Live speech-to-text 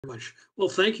Much. Well,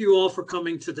 thank you all for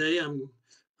coming today.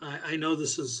 I know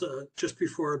this is just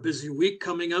before a busy week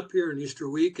coming up here in Easter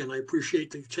week, and I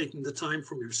appreciate you taking the time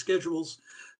from your schedules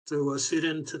to sit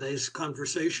in today's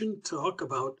conversation, talk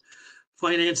about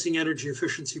financing energy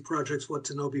efficiency projects, what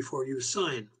to know before you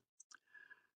sign.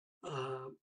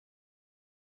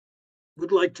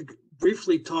 Would like to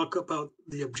briefly talk about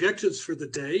the objectives for the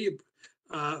day.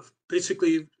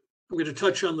 Basically, I'm going to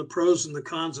touch on the pros and the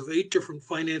cons of 8 different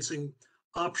financing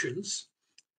options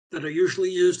that are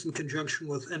usually used in conjunction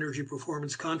with energy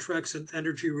performance contracts and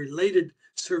energy-related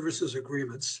services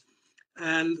agreements.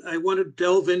 And I want to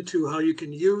delve into how you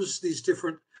can use these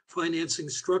different financing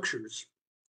structures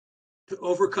to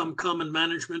overcome common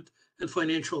management and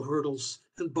financial hurdles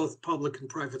in both public and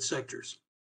private sectors.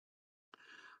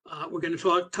 We're going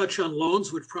to touch on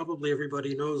loans, which probably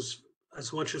everybody knows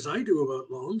as much as I do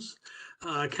about loans,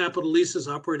 capital leases,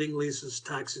 operating leases,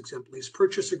 tax-exempt lease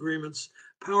purchase agreements,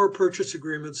 power purchase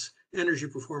agreements, energy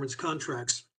performance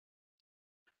contracts,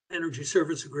 energy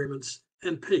service agreements,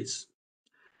 and PACE.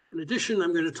 In addition,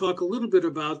 I'm going to talk a little bit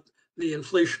about the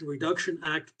Inflation Reduction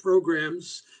Act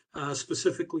programs,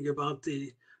 specifically about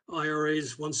the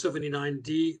IRA's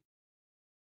 179D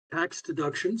tax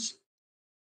deductions,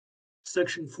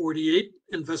 Section 48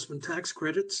 investment tax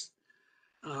credits,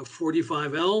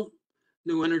 45L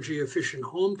new energy efficient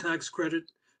home tax credit,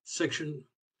 Section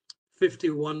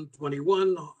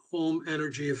 5121 home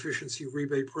energy efficiency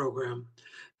rebate program.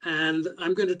 And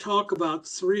I'm going to talk about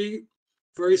 3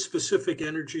 very specific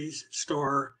Energy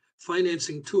Star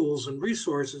financing tools and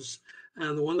resources.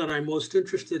 And the one that I'm most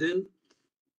interested in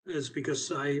is,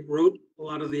 because I wrote a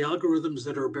lot of the algorithms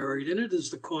that are buried in it, is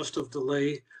the cost of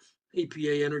delay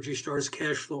EPA Energy Star's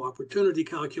cash flow opportunity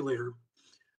calculator,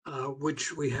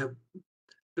 which we have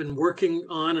been working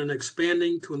on and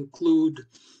expanding to include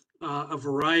a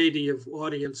variety of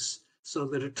audience so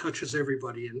that it touches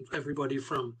everybody, and everybody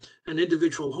from an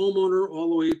individual homeowner all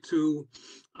the way to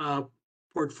a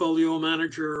portfolio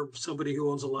manager, somebody who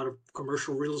owns a lot of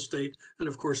commercial real estate, and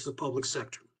of course the public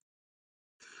sector.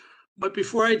 But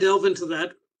before I delve into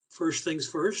that, first things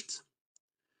first,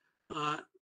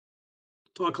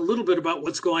 talk a little bit about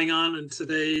what's going on in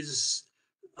today's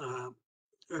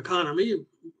economy.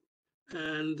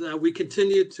 And we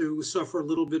continue to suffer a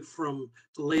little bit from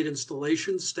delayed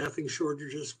installations, staffing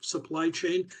shortages, supply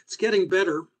chain. It's getting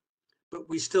better, but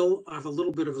we still have a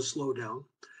little bit of a slowdown.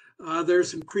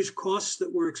 There's increased costs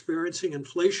that we're experiencing.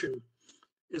 Inflation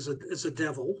is a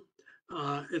devil.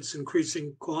 It's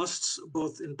increasing costs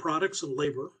both in products and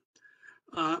labor.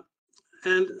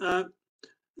 And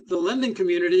the lending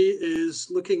community is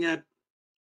looking at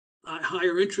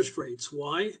higher interest rates.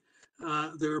 Why?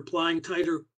 They're applying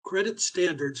tighter credit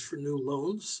standards for new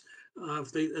loans.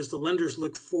 As the lenders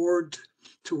look forward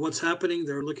to what's happening,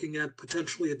 they're looking at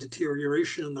potentially a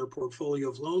deterioration in their portfolio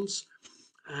of loans.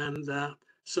 And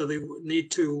so they need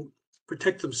to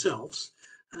protect themselves.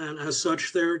 And as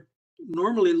such, they're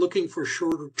normally looking for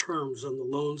shorter terms on the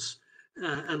loans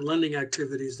and lending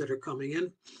activities that are coming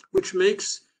in, which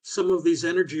makes some of these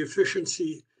energy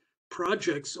efficiency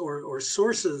projects or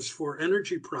sources for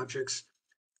energy projects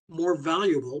more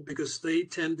valuable, because they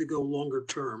tend to go longer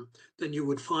term than you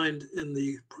would find in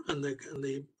the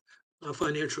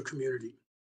financial community.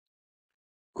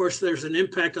 Of course, there's an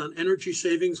impact on energy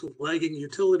savings with lagging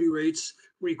utility rates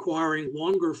requiring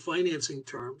longer financing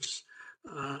terms.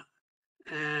 Of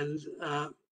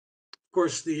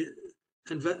course, the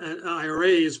IRA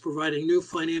is providing new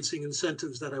financing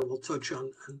incentives that I will touch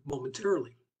on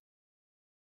momentarily.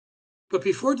 But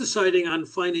before deciding on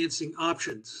financing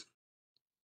options,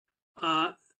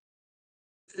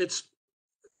 it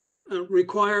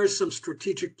requires some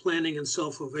strategic planning and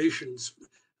self-evaluations.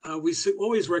 We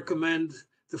always recommend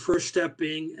the first step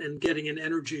being in getting an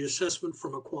energy assessment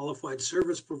from a qualified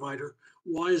service provider.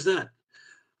 Why is that?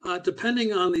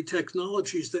 Depending on the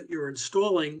technologies that you're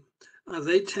installing,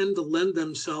 they tend to lend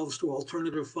themselves to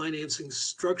alternative financing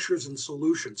structures and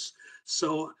solutions.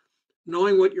 So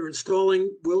knowing what you're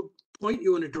installing will point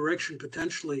you in a direction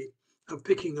potentially of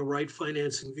picking the right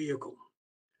financing vehicle.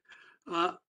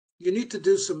 You need to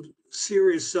do some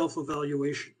serious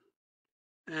self-evaluation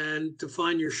and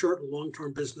define your short and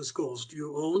long-term business goals. Do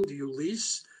you own? Do you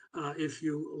lease? If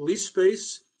you lease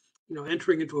space,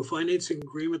 entering into a financing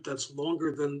agreement that's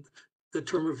longer than the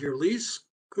term of your lease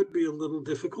could be a little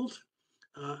difficult.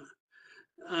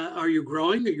 Are you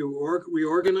growing? Are you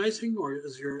reorganizing, or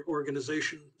is your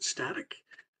organization static?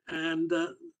 And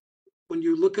when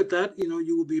you look at that,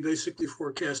 you will be basically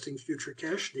forecasting future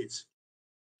cash needs.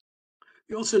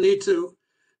 You also need to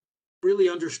really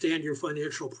understand your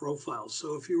financial profile.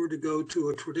 So if you were to go to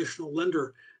a traditional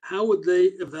lender, how would they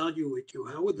evaluate you?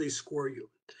 How would they score you?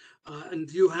 And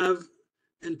do you have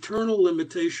internal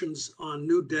limitations on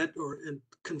new debt or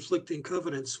conflicting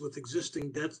covenants with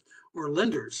existing debt or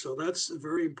lenders? So that's a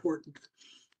very important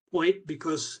point,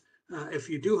 because if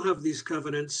you do have these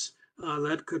covenants,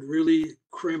 that could really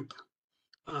crimp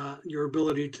your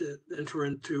ability to enter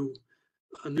into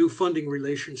a new funding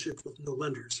relationship with new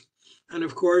lenders. And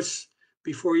of course,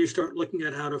 before you start looking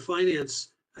at how to finance,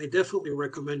 I definitely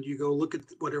recommend you go look at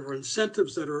whatever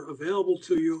incentives that are available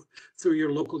to you through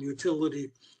your local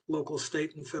utility, local,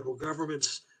 state, and federal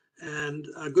governments. And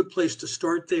a good place to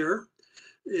start there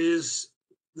is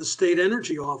the State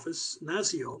Energy Office,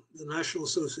 NASIO, the National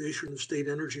Association of State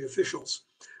Energy Officials.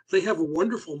 They have a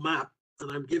wonderful map,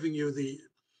 and I'm giving you the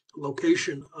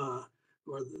location or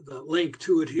the link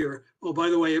to it here. Oh, by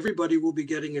the way, everybody will be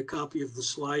getting a copy of the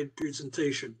slide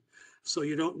presentation, so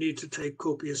you don't need to take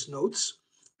copious notes,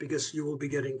 because you will be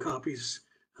getting copies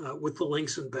with the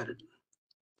links embedded.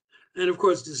 And of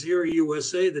course, DESIRE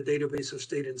USA, the database of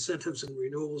state incentives and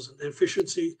renewables and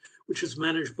efficiency, which is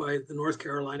managed by the North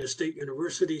Carolina State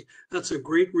University. That's a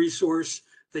great resource.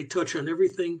 They touch on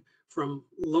everything from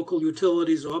local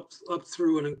utilities up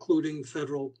through and including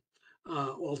federal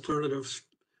alternatives,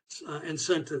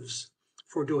 incentives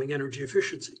for doing energy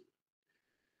efficiency.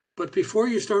 But before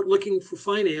you start looking for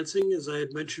financing, as I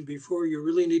had mentioned before, you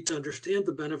really need to understand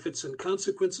the benefits and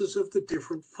consequences of the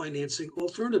different financing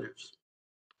alternatives.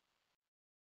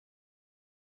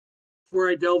 Before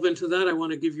I delve into that, I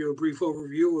want to give you a brief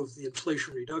overview of the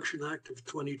Inflation Reduction Act of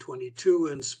 2022,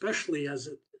 and especially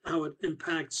how it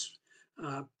impacts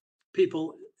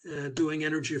people doing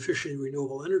energy efficient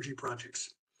renewable energy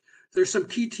projects. There's some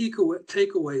key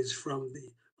takeaways from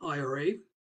the IRA.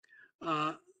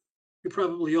 You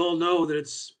probably all know that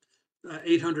it's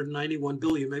 891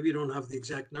 billion. Maybe you don't have the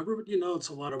exact number, but you know it's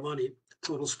a lot of money.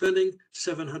 Total spending,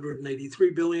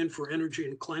 783 billion for energy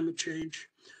and climate change.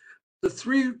 The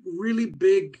three really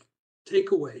big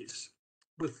takeaways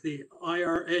with the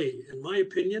IRA, in my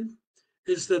opinion,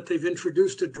 is that they've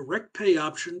introduced a direct pay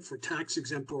option for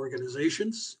tax-exempt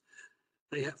organizations.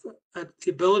 They have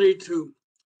the ability to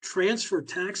transfer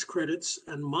tax credits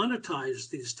and monetize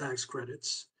these tax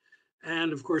credits.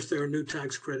 And of course, there are new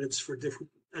tax credits for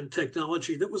different and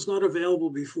technology that was not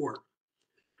available before.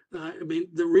 I mean,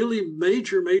 the really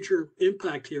major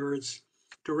impact here is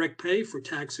direct pay for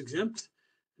tax exempt.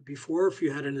 Before, if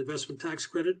you had an investment tax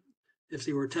credit, if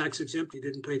you were tax exempt, you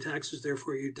didn't pay taxes,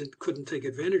 therefore you couldn't take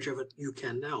advantage of it. You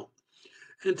can now.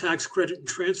 And tax credit and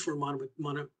transfer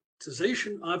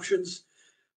monetization options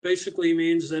basically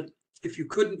means that if you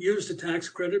couldn't use the tax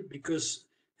credit because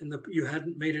you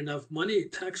hadn't made enough money,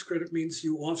 tax credit means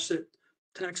you offset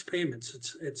tax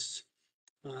payments.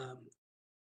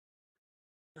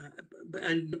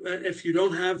 And if you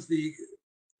don't have the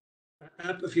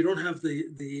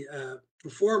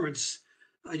performance,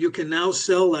 you can now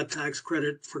sell that tax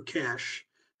credit for cash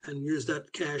and use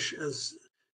that cash as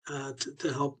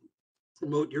to help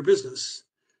promote your business.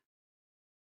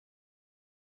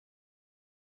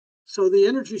 So the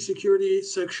energy security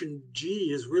section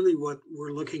G is really what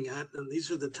we're looking at, and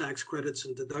these are the tax credits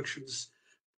and deductions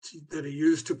that are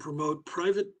used to promote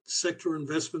private sector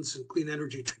investments in clean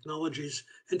energy technologies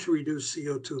and to reduce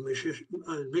CO2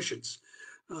 emissions.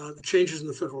 The changes in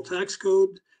the federal tax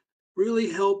code really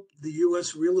help the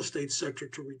US real estate sector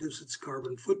to reduce its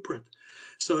carbon footprint.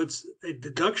 So it's a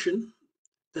deduction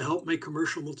to help make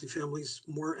commercial multifamilies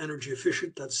more energy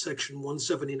efficient. That's section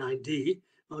 179D.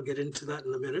 I'll get into that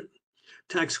in a minute.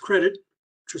 Tax credit,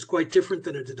 which is quite different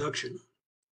than a deduction,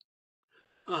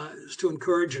 is to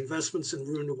encourage investments in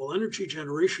renewable energy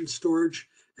generation, storage,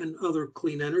 and other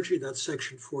clean energy. That's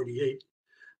section 48.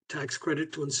 Tax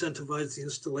credit to incentivize the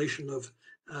installation of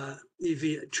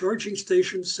EV charging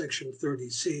stations, section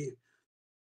 30C.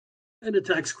 And a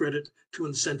tax credit to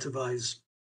incentivize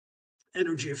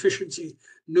energy efficiency,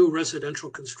 new residential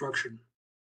construction,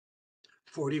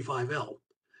 45L.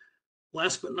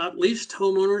 Last but not least,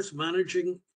 homeowners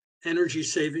managing energy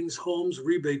savings homes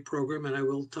rebate program, and I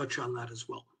will touch on that as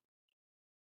well.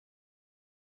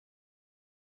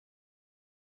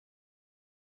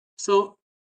 So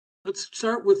let's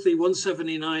start with the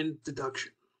 179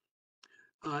 deduction.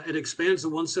 It expands the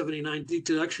 179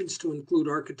 deductions to include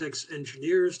architects,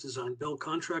 engineers, design build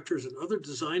contractors, and other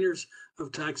designers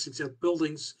of tax-exempt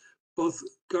buildings. Both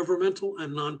governmental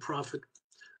and nonprofit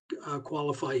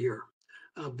qualify here.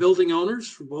 Building owners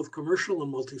for both commercial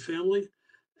and multifamily,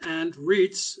 and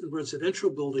REITs, residential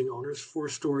building owners, 4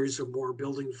 stories or more,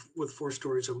 buildings with 4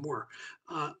 stories or more.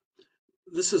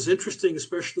 This is interesting,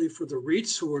 especially for the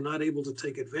REITs who were not able to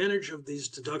take advantage of these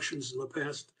deductions in the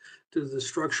past due to the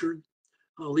structured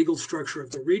legal structure of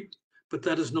the REIT, but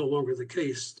that is no longer the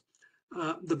case.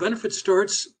 The benefit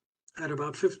starts at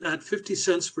about 50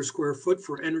 cents per square foot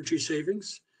for energy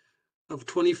savings of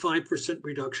 25%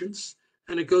 reductions,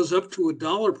 and it goes up to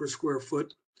 $1 per square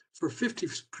foot for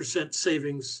 50%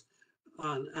 savings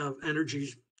on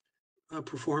energy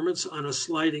performance on a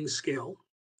sliding scale.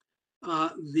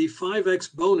 The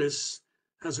 5X bonus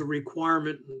has a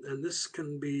requirement, and this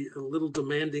can be a little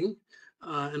demanding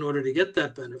in order to get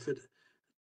that benefit,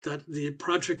 that the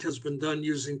project has been done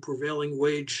using prevailing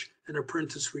wage and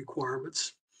apprentice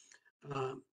requirements.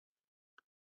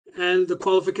 And the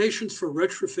qualifications for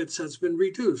retrofits has been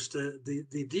reduced.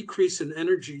 The decrease in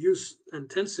energy use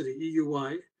intensity,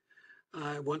 EUI,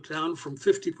 went down from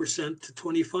 50% to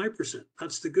 25%.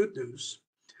 That's the good news.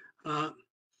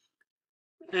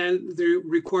 And the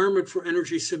requirement for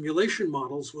energy simulation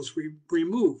models was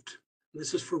removed.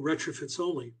 This is for retrofits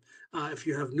only. If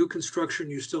you have new construction,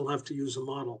 you still have to use a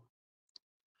model.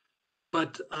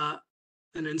 But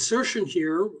an insertion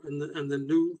here and the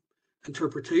new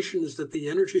interpretation is that the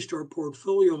Energy Star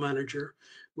Portfolio Manager,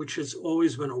 which has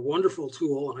always been a wonderful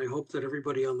tool, and I hope that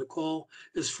everybody on the call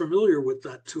is familiar with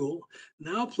that tool,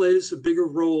 now plays a bigger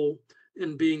role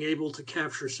in being able to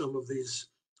capture some of these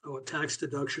tax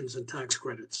deductions and tax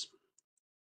credits.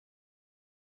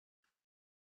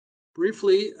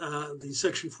 Briefly, the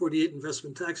Section 48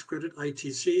 Investment Tax Credit,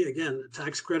 ITC, again, a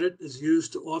tax credit is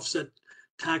used to offset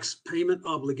tax payment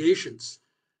obligations.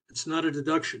 It's not a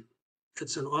deduction.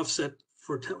 It's an offset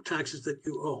for taxes that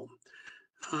you owe.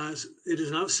 It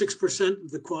is now 6%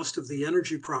 of the cost of the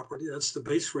energy property. That's the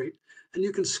base rate. And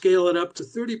you can scale it up to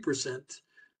 30%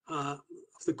 of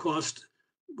the cost,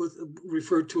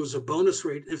 referred to as a bonus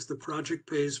rate, if the project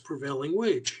pays prevailing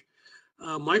wage.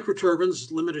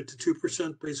 Microturbines limited to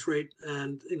 2% base rate,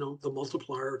 and the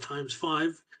multiplier times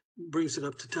 5 brings it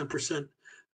up to 10%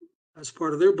 as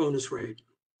part of their bonus rate.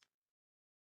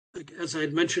 As I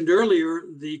had mentioned earlier,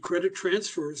 the credit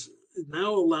transfers is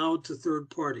now allowed to third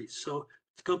parties. So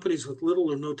companies with little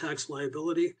or no tax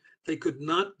liability, they could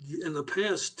not in the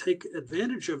past take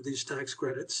advantage of these tax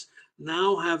credits,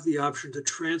 now have the option to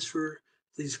transfer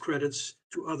these credits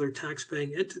to other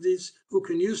tax-paying entities who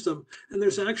can use them. And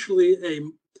there's actually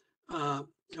a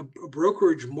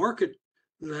brokerage market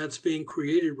that's being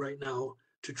created right now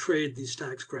to trade these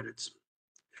tax credits.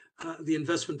 The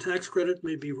investment tax credit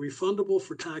may be refundable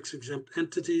for tax-exempt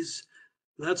entities.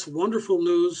 That's wonderful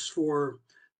news for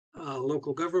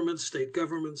local governments, state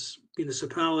governments,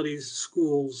 municipalities,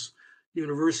 schools,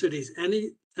 universities.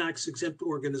 Any tax-exempt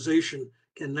organization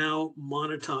can now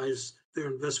monetize their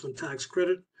investment tax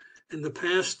credit. In the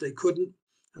past, they couldn't,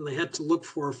 and they had to look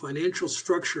for a financial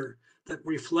structure that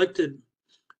reflected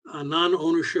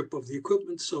non-ownership of the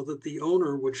equipment, so that the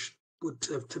owner, which would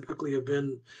have typically have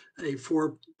been a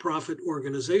for-profit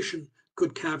organization,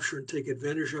 could capture and take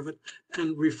advantage of it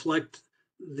and reflect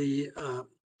the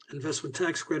investment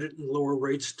tax credit and lower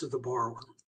rates to the borrower.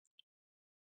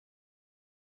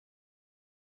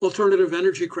 Alternative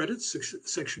energy credits,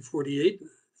 Section 48.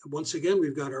 Once again,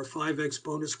 we've got our 5X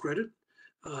bonus credit.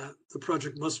 The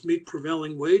project must meet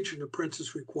prevailing wage and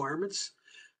apprentice requirements,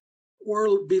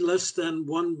 or be less than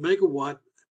 1 megawatt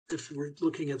if we're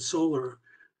looking at solar,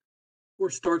 or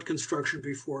start construction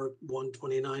before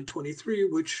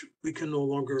 1/29/23, which we can no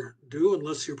longer do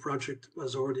unless your project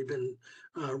has already been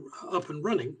up and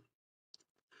running.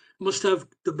 Must have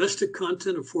domestic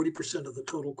content of 40% of the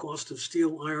total cost of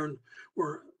steel, iron,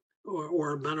 or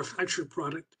a manufactured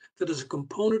product that is a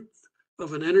component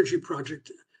of an energy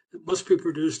project. It must be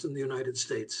produced in the United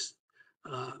States.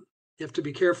 You have to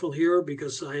be careful here,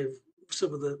 because I have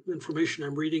some of the information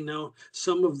I'm reading now.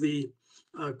 Some of the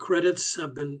credits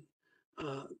have been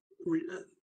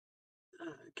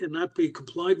cannot be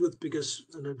complied with because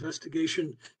an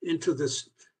investigation into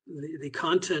the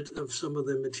content of some of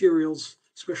the materials,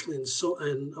 especially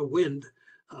in wind,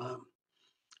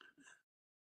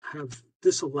 have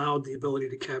disallowed the ability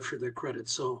to capture their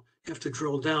credits. So you have to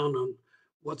drill down on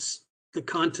what's the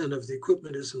content of the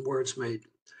equipment is and where it's made.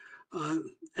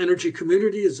 Energy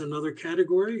community is another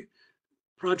category.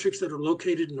 Projects that are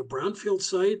located in a brownfield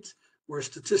site or a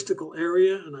statistical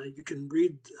area, and you can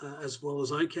read as well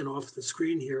as I can off the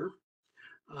screen here,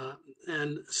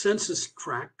 and census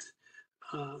tract.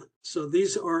 So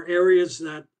these are areas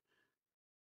that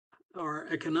are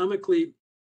economically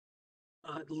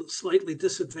slightly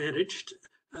disadvantaged.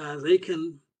 They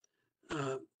can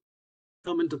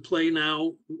come into play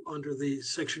now under the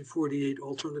Section 48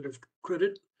 alternative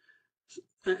credit,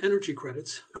 energy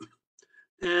credits,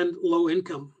 and low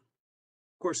income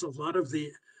course, a lot of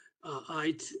the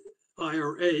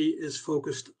IRA is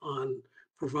focused on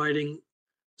providing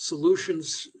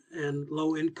solutions in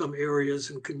low-income areas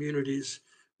and communities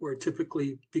where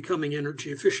typically becoming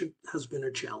energy efficient has been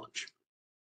a challenge.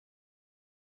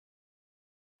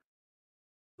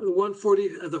 The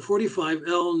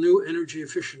 45L new energy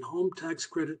efficient home tax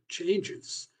credit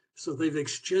changes. So they've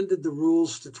extended the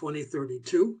rules to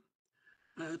 2032.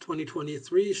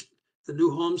 2023, the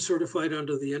new homes certified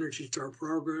under the Energy Star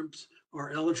programs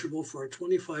are eligible for a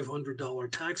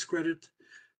 $2,500 tax credit.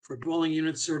 For dwelling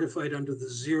units certified under the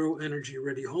Zero Energy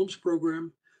Ready Homes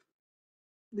program,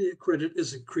 the credit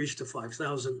is increased to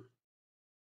 $5,000.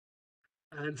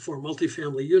 And for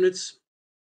multifamily units,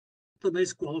 the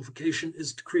base qualification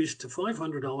is decreased to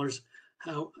 $500.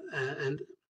 And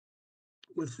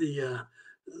with the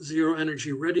Zero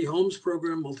Energy Ready Homes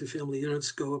program, multifamily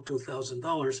units go up to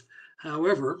 $1,000.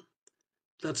 However,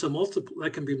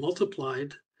 that can be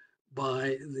multiplied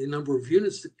by the number of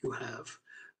units that you have.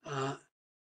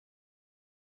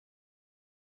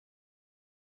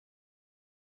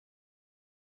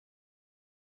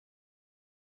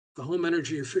 The home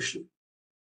energy efficiency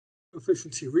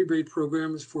rebate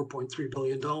program is $4.3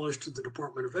 billion to the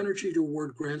Department of Energy to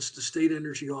award grants to state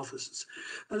energy offices.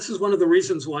 This is one of the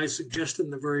reasons why I suggested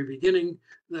in the very beginning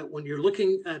that when you're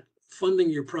looking at funding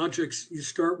your projects, you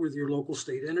start with your local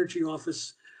state energy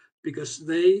office, because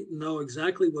they know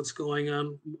exactly what's going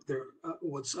on,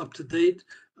 what's up to date.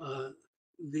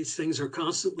 These things are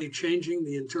constantly changing.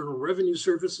 The Internal Revenue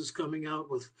Service is coming out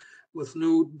with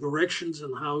new directions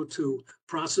on how to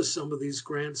process some of these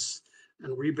grants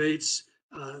and rebates.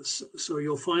 So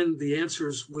you'll find the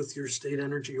answers with your state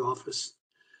energy office.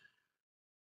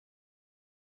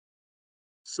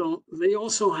 So they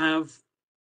also have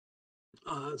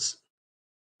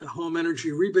a home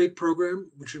energy rebate program,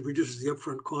 which reduces the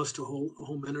upfront cost to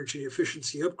home energy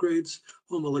efficiency upgrades,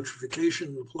 home electrification,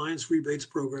 and appliance rebates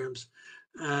programs.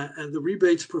 And the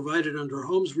rebates provided under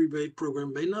Homes Rebate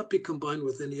Program may not be combined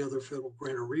with any other federal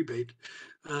grant or rebate.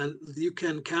 And you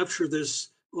can capture this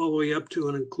all the way up to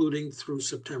and including through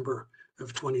September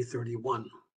of 2031.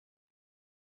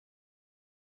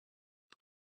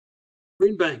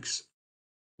 Green banks,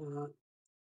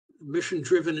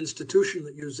 mission-driven institution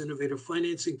that uses innovative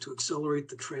financing to accelerate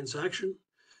the transaction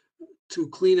to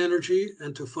clean energy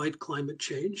and to fight climate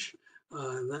change.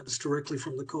 That is directly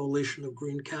from the Coalition of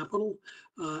Green Capital.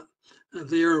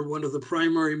 They are one of the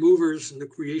primary movers in the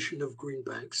creation of green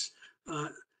banks.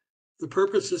 The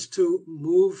purpose is to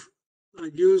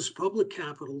use public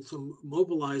capital to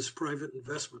mobilize private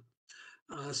investment.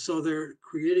 So they're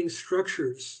creating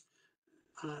structures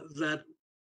that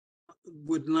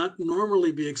would not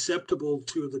normally be acceptable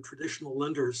to the traditional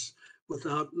lenders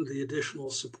without the additional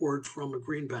support from a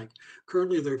green bank.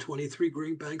 Currently, there are 23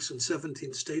 green banks in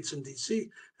 17 states and DC,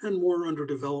 and more under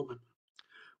development.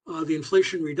 The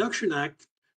Inflation Reduction Act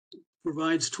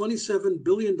provides $27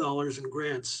 billion in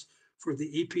grants for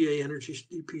the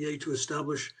EPA to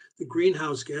establish the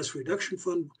Greenhouse Gas Reduction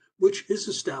Fund, which is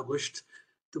established,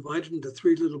 divided into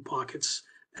 3 little pockets,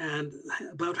 and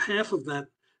about half of that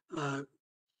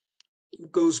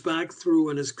goes back through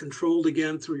and is controlled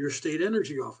again through your state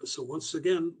energy office. So once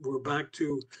again, we're back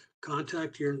to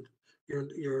contact your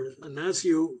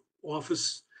NASIO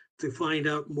office to find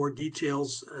out more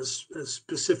details as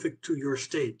specific to your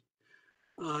state.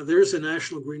 There's a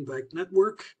National Green Bank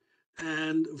Network,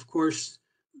 and of course,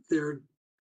 they're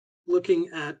looking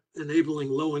at enabling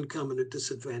low-income and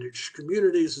disadvantaged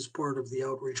communities as part of the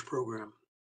outreach program.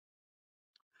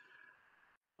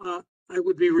 I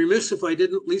would be remiss if I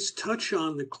didn't at least touch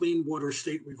on the Clean Water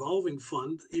State Revolving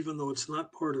Fund, even though it's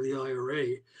not part of the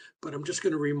IRA. But I'm just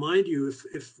going to remind you,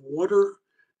 if water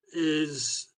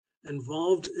is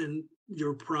involved in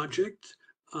your project,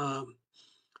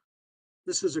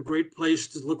 this is a great place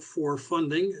to look for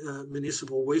funding.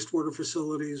 Municipal wastewater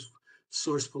facilities,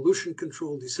 source pollution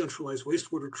control, decentralized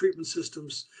wastewater treatment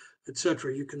systems,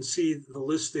 etc. You can see the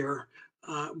list there,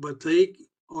 but they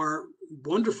are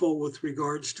wonderful with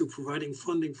regards to providing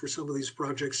funding for some of these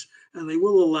projects, and they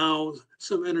will allow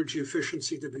some energy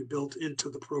efficiency to be built into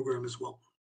the program as well.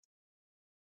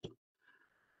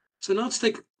 So now let's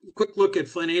take a quick look at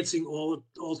financing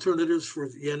alternatives for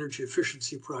the energy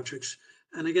efficiency projects.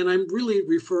 And again, I'm really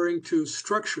referring to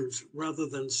structures rather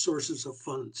than sources of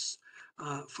funds.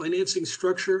 Financing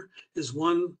structure is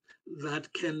one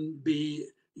that can be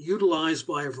utilized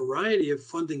by a variety of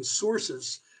funding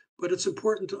sources, but it's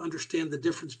important to understand the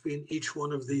difference between each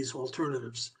one of these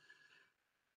alternatives.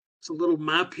 It's a little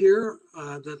map here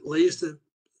that lays the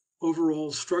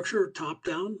overall structure top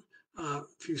down.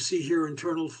 If you see here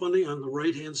internal funding on the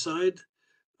right-hand side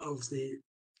of the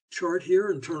chart here,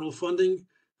 internal funding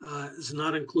is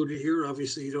not included here.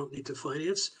 Obviously, you don't need to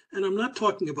finance. And I'm not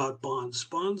talking about bonds.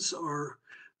 Bonds are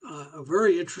a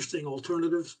very interesting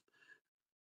alternative.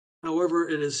 However,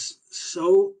 it is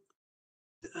so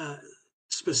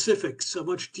specific, so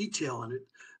much detail in it,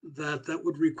 that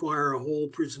would require a whole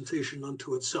presentation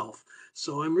unto itself.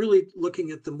 So I'm really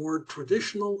looking at the more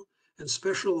traditional and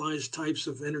specialized types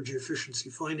of energy efficiency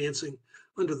financing.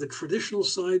 Under the traditional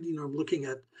side, I'm looking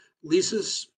at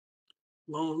leases,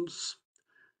 loans.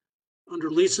 Under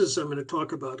leases, I'm going to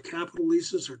talk about capital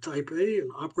leases or type A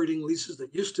and operating leases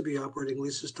that used to be operating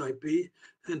leases type B,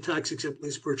 and tax exempt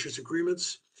lease purchase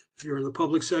agreements. If you're in the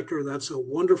public sector, that's a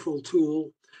wonderful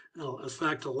tool. In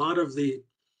fact, a lot of the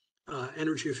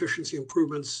energy efficiency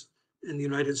improvements in the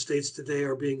United States today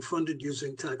are being funded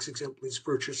using tax exempt lease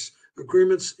purchase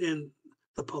agreements in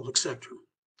the public sector.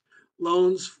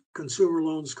 Loans, consumer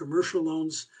loans, commercial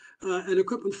loans, and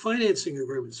equipment financing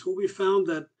agreements. What we found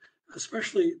that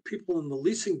especially people in the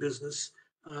leasing business,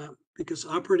 because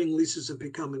operating leases have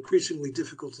become increasingly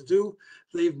difficult to do,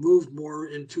 they've moved more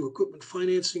into equipment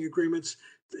financing agreements.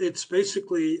 It's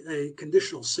basically a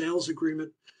conditional sales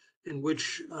agreement in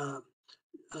which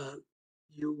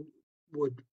you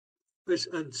would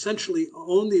essentially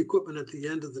own the equipment at the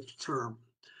end of the term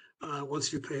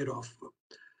once you pay it off.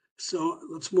 So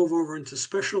let's move over into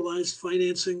specialized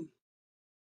financing.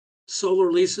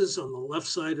 Solar leases on the left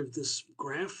side of this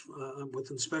graph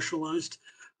within specialized.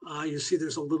 You see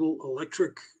there's a little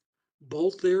electric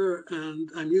bolt there, and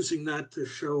I'm using that to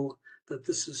show that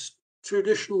this is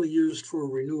traditionally used for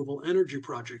renewable energy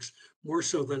projects, more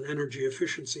so than energy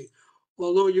efficiency,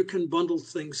 although you can bundle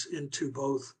things into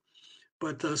both.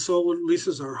 But solar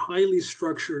leases are highly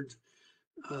structured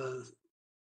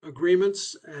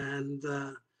agreements, and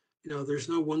there's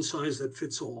no one size that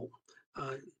fits all.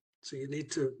 So you need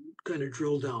to kind of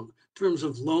drill down. In terms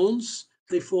of loans,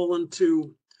 they fall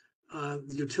into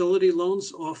utility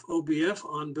loans off OBF,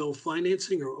 on-bill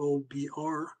financing, or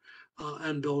OBR,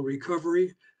 and bill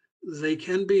recovery. They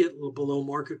can be at below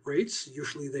market rates.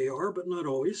 Usually they are, but not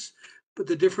always. But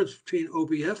the difference between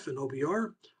OBF and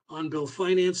OBR, on-bill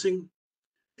financing,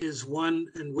 is one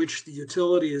in which the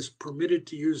utility is permitted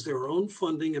to use their own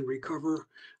funding and recover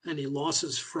any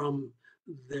losses from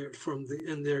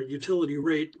their utility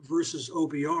rate, versus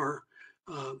OBR,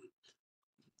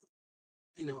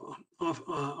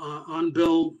 on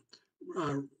bill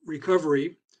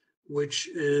recovery, which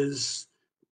is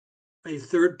a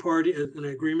third party, an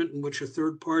agreement in which a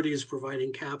third party is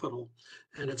providing capital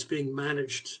and it's being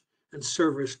managed and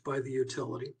serviced by the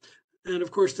utility. And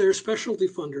of course, there are specialty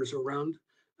funders around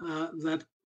that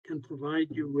can provide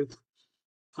you with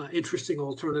interesting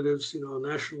alternatives.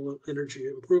 National Energy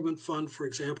Improvement Fund, for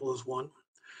example, is one.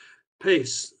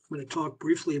 PACE, I'm going to talk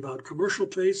briefly about commercial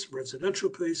PACE, residential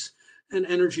PACE, and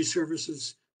energy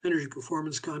services, energy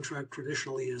performance contract,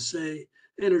 traditional ESA,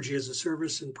 energy as a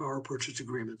service, and power purchase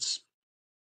agreements.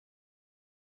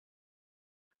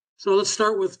 So let's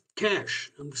start with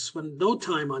cash. I'm going to spend no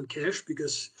time on cash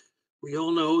because we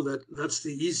all know that that's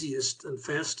the easiest and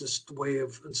fastest way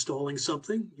of installing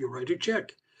something. You write a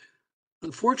check.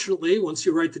 Unfortunately, once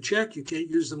you write the check, you can't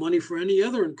use the money for any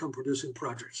other income producing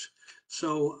projects.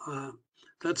 So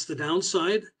that's the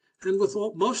downside. And with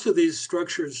most of these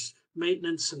structures,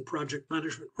 maintenance and project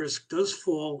management risk does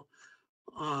fall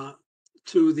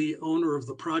to the owner of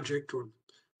the project or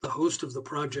the host of the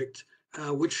project,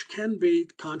 which can be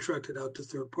contracted out to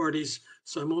third parties.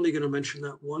 So I'm only going to mention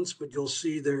that once, but you'll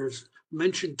see there's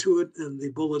mention to it in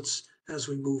the bullets as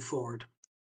we move forward.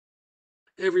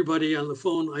 Everybody on the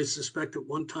phone, I suspect at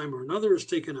one time or another, has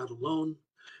taken out a loan.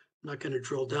 I'm not going to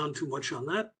drill down too much on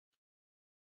that.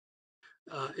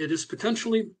 It is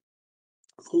potentially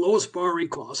the lowest borrowing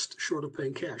cost short of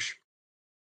paying cash.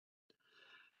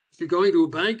 If you're going to a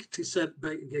bank to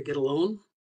get a loan,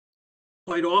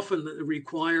 quite often they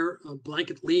require a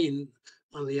blanket lien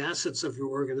on the assets of your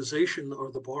organization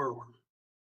or the borrower.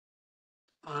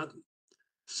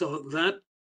 So that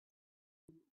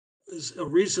is a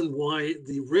reason why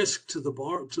the risk to the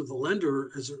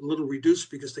lender is a little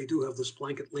reduced, because they do have this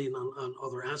blanket lien on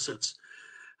other assets.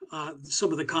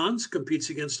 Some of the cons: competes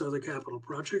against other capital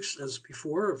projects. As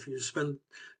before, if you spend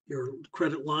your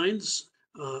credit lines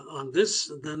on this,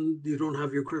 then you don't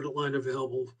have your credit line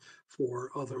available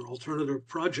for other alternative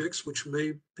projects, which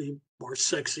may be more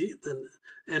sexy than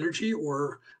energy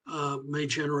or may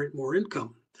generate more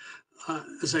income.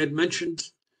 As I had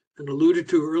mentioned and alluded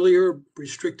to earlier,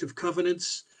 restrictive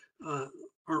covenants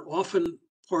are often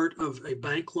part of a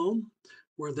bank loan,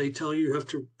 where they tell you have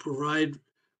to provide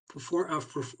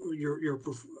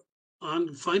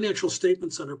on financial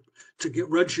statements that are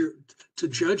to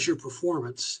judge your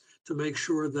performance, to make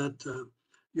sure that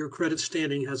your credit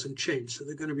standing hasn't changed. So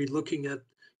they're going to be looking at,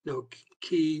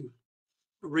 key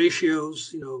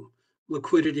ratios,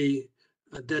 liquidity,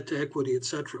 debt to equity,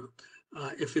 etc.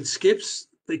 If it skips,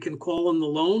 they can call on the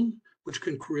loan, which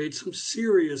can create some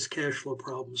serious cash flow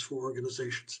problems for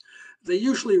organizations. They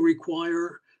usually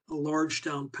require a large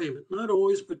down payment, not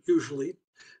always, but usually.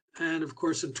 And of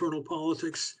course, internal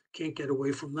politics can't get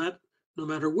away from that, no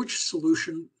matter which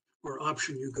solution or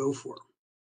option you go for.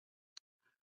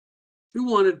 We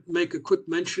want to make a quick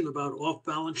mention about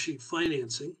off-balance sheet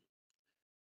financing.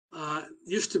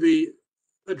 Used to be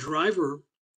a driver,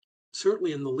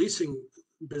 certainly in the leasing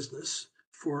business,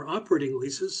 for operating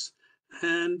leases.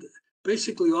 And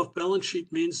basically, off-balance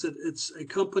sheet means that a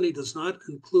company does not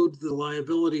include the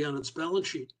liability on its balance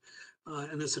sheet.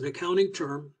 And it's an accounting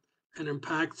term and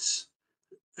impacts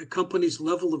a company's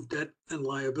level of debt and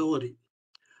liability.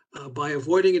 By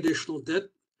avoiding additional debt,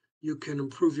 you can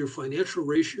improve your financial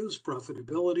ratios,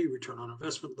 profitability, return on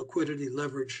investment, liquidity,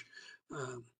 leverage,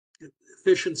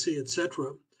 efficiency,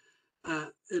 etc.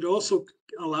 It also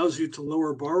allows you to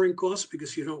lower borrowing costs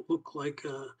because you don't look like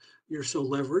you're so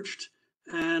leveraged.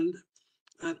 And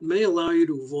that may allow you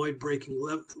to avoid breaking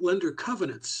lender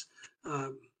covenants.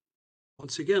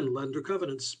 Once again, lender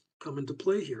covenants come into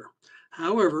play here.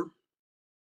 However,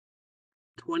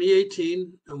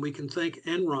 2018, and we can thank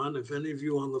Enron, if any of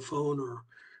you on the phone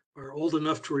are old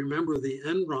enough to remember the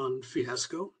Enron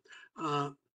fiasco.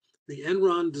 The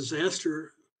Enron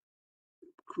disaster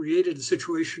created a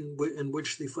situation in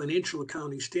which the Financial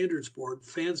Accounting Standards Board,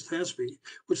 FASB,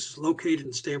 which is located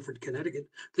in Stamford, Connecticut,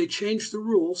 they changed the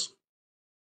rules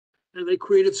and they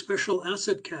created special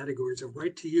asset categories, a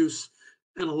right to use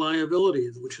and a liability,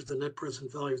 which is the net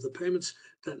present value of the payments,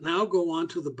 that now go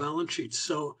onto the balance sheet.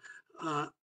 So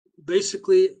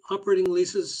basically, operating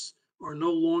leases are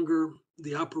no longer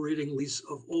the operating lease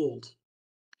of old.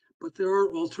 But there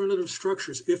are alternative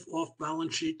structures if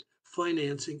off-balance sheet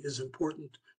financing is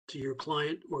important to your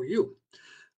client or you.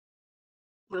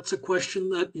 That's a question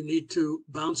that you need to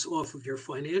bounce off of your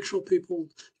financial people,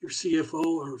 your CFO,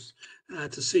 or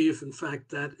to see if in fact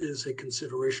that is a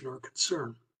consideration or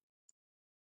concern.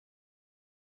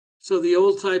 So the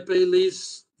old type A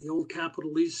lease, the old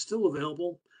capital lease, still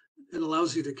available. It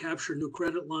allows you to capture new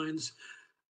credit lines.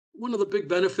 One of the big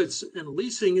benefits in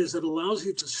leasing is it allows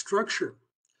you to structure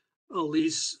a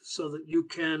lease so that you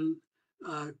can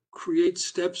create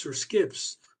steps or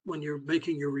skips when you're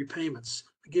making your repayments.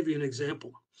 I'll give you an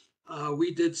example.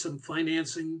 We did some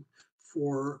financing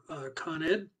for Con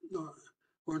Ed, no,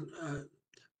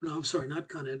 I'm sorry, not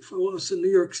Con Ed. Well, it was in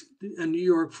New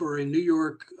York for a New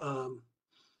York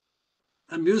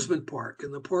amusement park,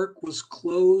 and the park was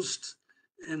closed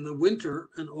in the winter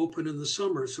and open in the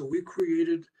summer. So we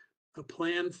created a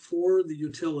plan for the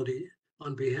utility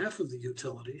on behalf of the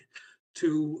utility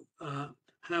to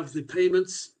have the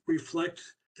payments reflect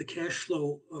the cash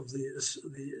flow of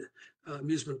the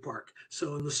amusement park.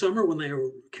 So in the summer, when they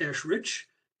were cash rich,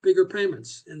 bigger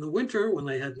payments. In the winter, when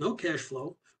they had no cash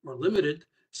flow or limited,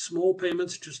 small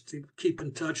payments just to keep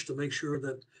in touch to make sure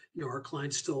that our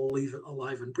client's still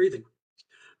alive and breathing.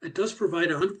 It does provide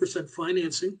 100%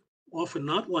 financing, often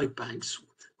not like banks,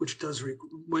 which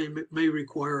may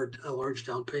require a large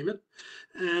down payment.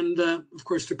 And of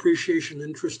course, depreciation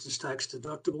interest is tax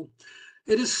deductible.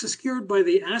 It is secured by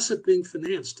the asset being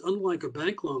financed, unlike a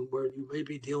bank loan where you may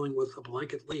be dealing with a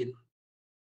blanket lien.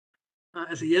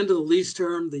 At the end of the lease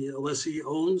term, the lessee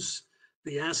owns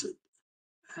the asset,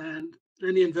 and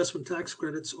any investment tax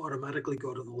credits automatically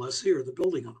go to the lessee or the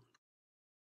building owner.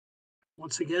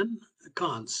 Once again,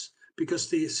 cons. Because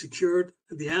the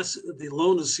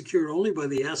loan is secured only by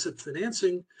the asset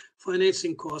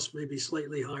financing costs may be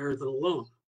slightly higher than a loan.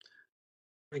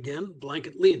 Again,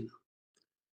 blanket lien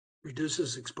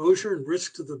reduces exposure and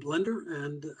risk to the lender,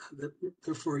 and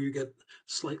therefore you get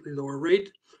slightly lower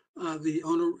rate. The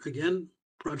owner, again,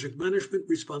 project management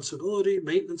responsibility,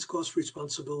 maintenance cost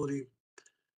responsibility,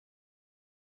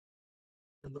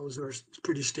 and those are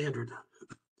pretty standard.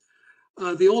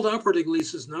 The old operating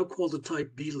lease is now called a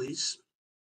Type B lease.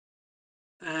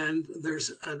 And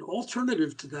there's an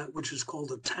alternative to that, which is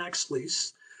called a tax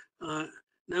lease. Now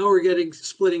we're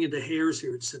splitting into hairs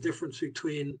here. It's the difference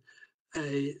between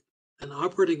an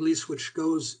operating lease, which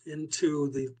goes into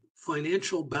the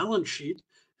financial balance sheet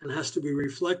and has to be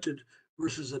reflected,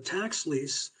 versus a tax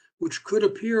lease, which could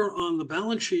appear on the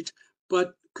balance sheet,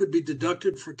 but could be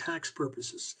deducted for tax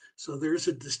purposes. So there's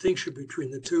a distinction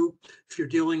between the two. If you're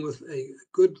dealing with a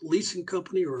good leasing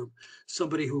company or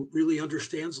somebody who really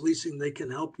understands leasing, they can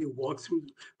help you walk through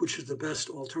which is the best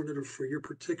alternative for your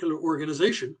particular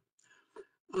organization.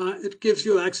 It gives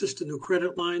you access to new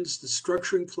credit lines. The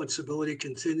structuring flexibility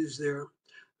continues there.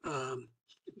 I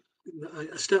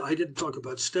didn't talk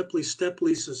about step lease. Step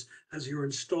leases, as you're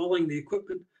installing the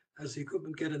equipment, as the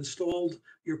equipment get installed,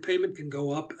 your payment can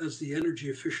go up as the energy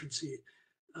efficiency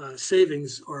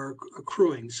savings are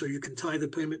accruing. So you can tie the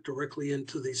payment directly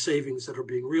into the savings that are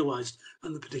being realized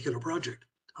on the particular project.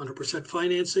 100%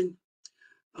 financing,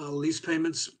 lease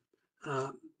payments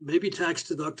may be tax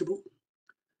deductible.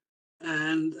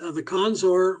 And the cons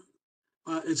are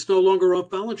it's no longer off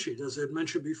balance sheet, as I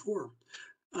mentioned before.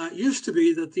 It used to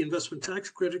be that the investment tax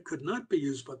credit could not be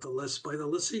used by the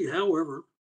lessee. However,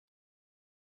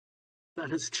 that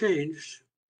has changed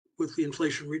with the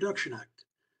Inflation Reduction Act.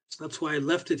 So that's why I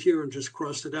left it here and just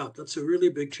crossed it out. That's a really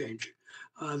big change.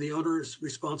 The owner is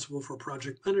responsible for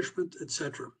project management,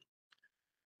 etc.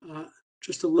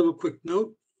 Just a little quick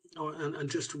note, and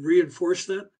just to reinforce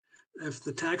that, if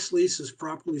the tax lease is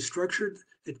properly structured,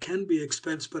 it can be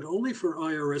expensed, but only for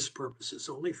IRS purposes,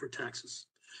 only for taxes.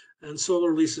 And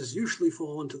solar leases usually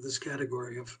fall into this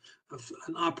category of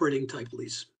an operating type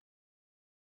lease.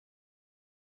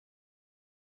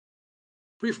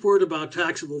 Brief word about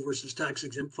taxable versus tax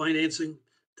exempt financing,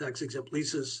 tax exempt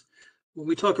leases. When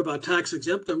we talk about tax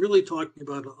exempt, I'm really talking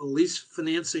about a lease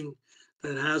financing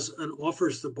that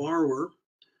offers the borrower,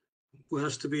 who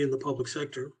has to be in the public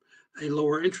sector, a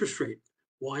lower interest rate.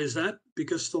 Why is that?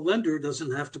 Because the lender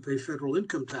doesn't have to pay federal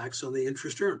income tax on the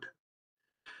interest earned.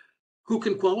 Who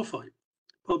can qualify?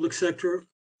 Public sector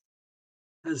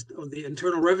the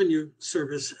Internal Revenue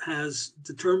Service has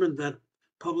determined that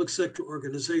public sector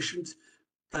organizations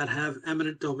that have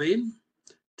eminent domain,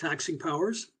 taxing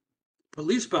powers,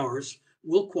 police powers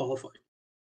will qualify.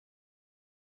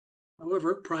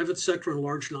 However, private sector and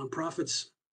large nonprofits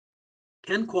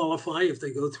can qualify if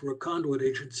they go through a conduit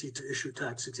agency to issue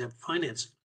tax exempt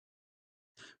financing.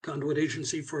 Conduit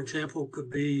agency, for example, could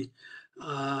be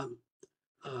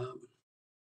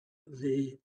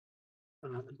the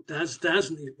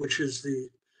DASNY, which is the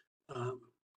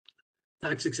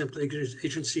tax exempt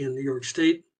agency in New York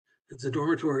State. It's a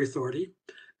dormitory authority.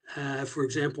 For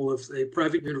example, if a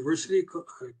private university,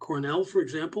 Cornell, for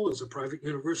example, is a private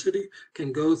university,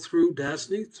 can go through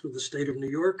DASNY, through the state of New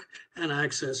York, and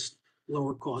access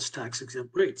lower cost tax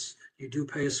exempt rates. You do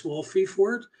pay a small fee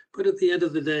for it, but at the end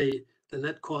of the day, the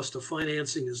net cost of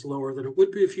financing is lower than it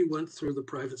would be if you went through the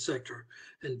private sector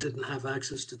and didn't have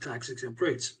access to tax exempt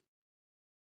rates.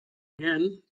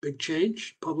 Again, big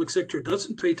change. Public sector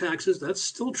doesn't pay taxes. That's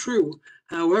still true.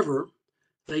 However,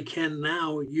 they can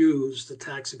now use the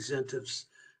tax incentives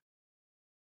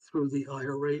through the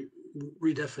IRA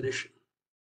redefinition.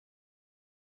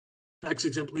 Tax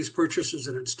exempt lease purchase is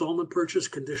an installment purchase,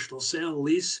 conditional sale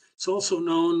lease. It's also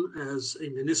known as a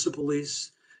municipal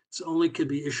lease. It only can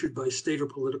be issued by state or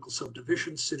political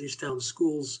subdivisions, cities, towns,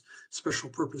 schools, special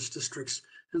purpose districts,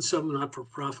 and some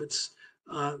not-for-profits.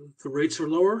 The rates are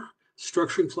lower.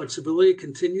 Structuring flexibility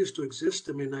continues to exist.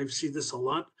 I mean, I see this a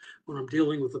lot when I'm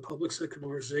dealing with a public sector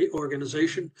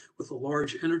organization with a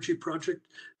large energy project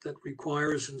that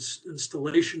requires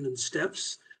installation in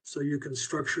steps. So you can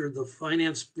structure the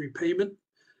finance repayment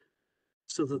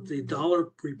so that the dollar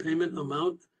repayment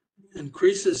amount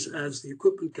increases as the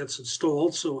equipment gets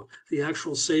installed. So the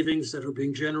actual savings that are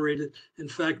being generated, in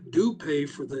fact, do pay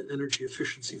for the energy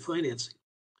efficiency financing.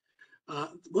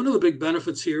 One of the big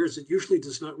benefits here is it usually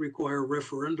does not require a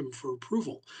referendum for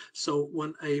approval. So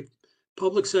when a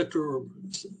public sector or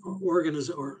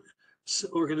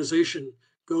organization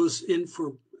goes in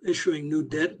for issuing new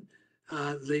debt,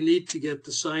 they need to get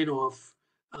the sign off,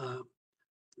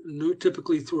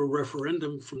 typically through a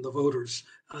referendum from the voters.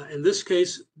 In this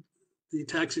case, the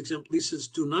tax exempt leases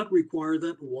do not require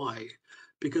that. Why?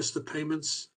 Because the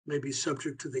payments may be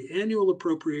subject to the annual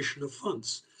appropriation of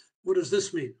funds. What does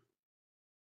this mean?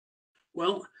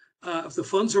 Well, if the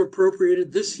funds are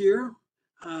appropriated this year,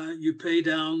 you pay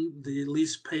down the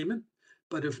lease payment.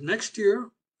 But if next year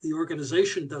the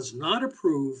organization does not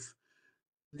approve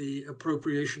the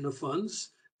appropriation of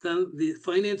funds, then the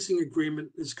financing agreement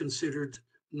is considered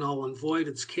null and void.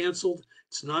 It's canceled.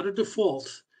 It's not a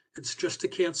default. It's just a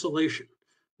cancellation.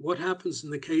 What happens in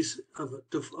the case of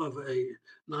a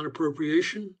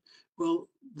non-appropriation? Well,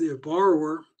 the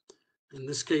borrower, in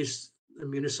this case, a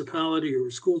municipality or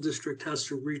a school district, has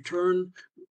to return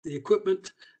the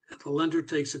equipment, and the lender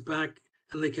takes it back,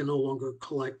 and they can no longer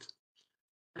collect.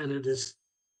 And it is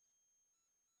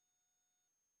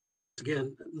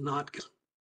again, not.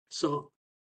 So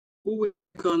who would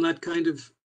take on that kind of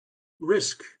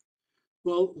risk?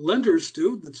 Well, lenders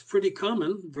do. That's pretty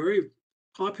common, very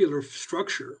popular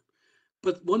structure.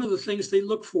 But one of the things they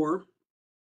look for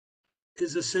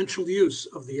is essential use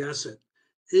of the asset.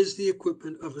 Is the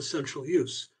equipment of essential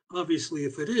use? Obviously,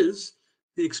 if it is,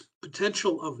 the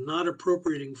potential of not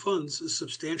appropriating funds is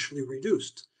substantially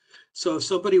reduced. So if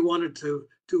somebody wanted to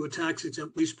do a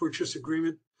tax-exempt lease purchase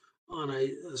agreement on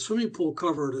a swimming pool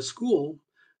cover at a school,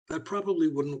 that probably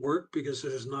wouldn't work because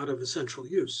it is not of essential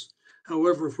use.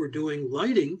 However, if we're doing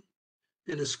lighting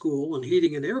in a school and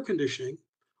heating and air conditioning,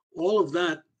 all of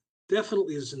that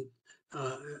definitely isn't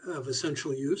of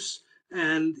essential use.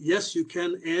 And yes, you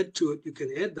can add to it. You can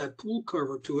add that pool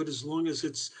cover to it as long as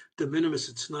it's de minimis.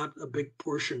 It's not a big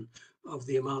portion of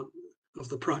the amount of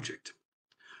the project.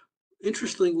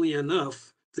 Interestingly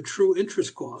enough, the true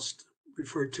interest cost,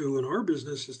 referred to in our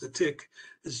business as the TIC,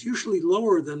 is usually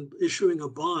lower than issuing a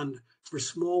bond for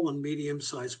small and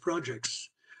medium-sized projects.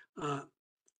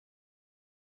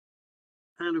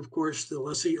 And of course, the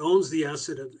lessee owns the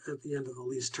asset at the end of the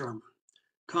lease term.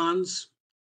 Cons: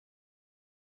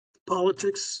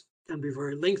 politics can be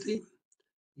very lengthy.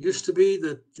 Used to be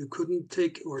that you couldn't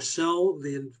take or sell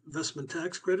the investment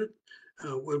tax credit,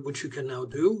 which you can now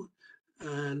do.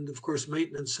 And of course,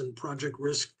 maintenance and project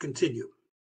risk continue.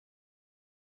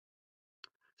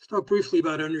 Let's talk briefly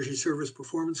about energy service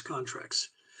performance contracts.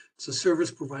 It's a service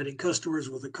providing customers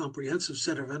with a comprehensive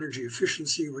set of energy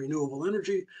efficiency, renewable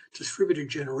energy, distributed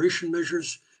generation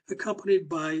measures, accompanied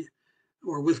by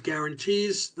or with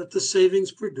guarantees that the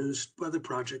savings produced by the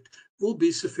project will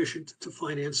be sufficient to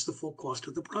finance the full cost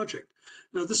of the project.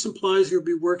 Now, this implies you'll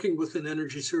be working with an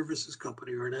energy services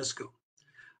company or an ESCO.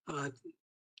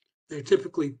 They're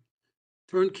typically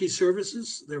turnkey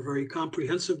services. They're very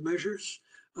comprehensive measures.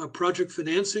 Project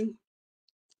financing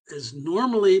is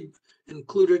normally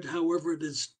included. However, it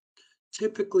is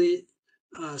typically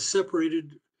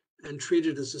separated and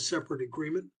treated as a separate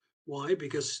agreement. Why?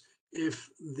 Because if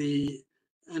the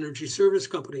energy service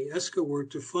company, ESCO, were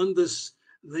to fund this,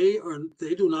 they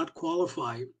do not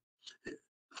qualify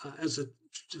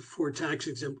for tax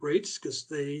exempt rates because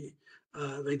they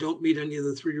don't meet any of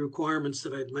the three requirements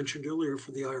that I'd mentioned earlier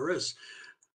for the IRS.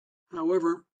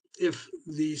 However, if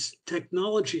the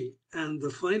technology and the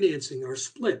financing are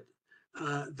split,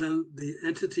 then the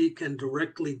entity can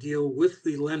directly deal with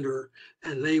the lender,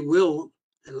 and they will,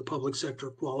 in the public sector,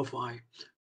 qualify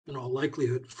in all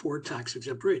likelihood for tax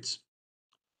exempt rates.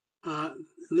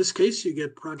 In this case, you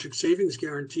get project savings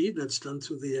guaranteed. That's done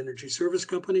through the energy service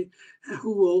company,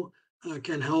 who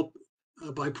can help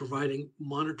by providing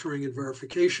monitoring and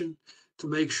verification to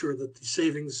make sure that the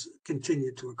savings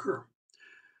continue to occur.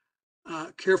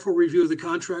 Careful review of the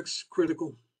contracts,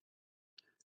 critical.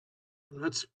 And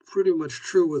that's pretty much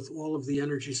true with all of the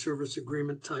energy service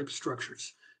agreement type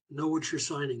structures. Know what you're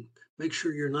signing. Make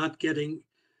sure you're not committing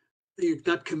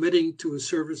to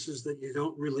services that you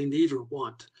don't really need or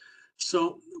want.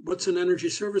 So what's an energy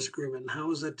service agreement and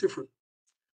how is that different?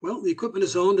 Well, the equipment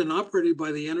is owned and operated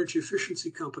by the energy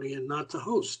efficiency company and not the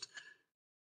host.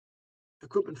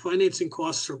 Equipment financing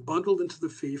costs are bundled into the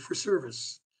fee for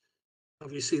service.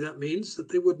 Obviously, that means that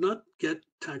they would not get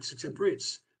tax exempt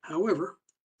rates. However,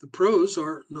 the pros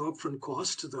are no upfront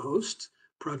cost to the host.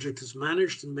 Project is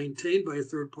managed and maintained by a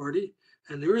third party.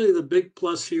 And really the big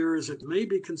plus here is it may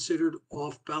be considered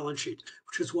off balance sheet,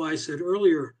 which is why I said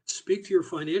earlier, speak to your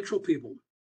financial people.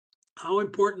 How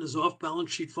important is off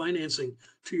balance sheet financing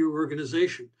to your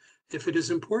organization? If it is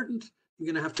important, you're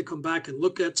going to have to come back and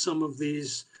look at some of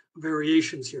these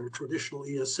variations here. Traditional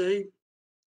ESA,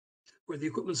 where the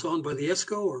equipment's owned by the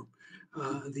ESCO or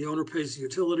the owner pays the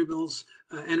utility bills.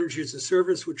 Energy as a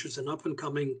service, which is an up and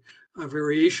coming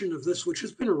variation of this, which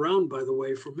has been around, by the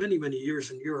way, for many, many years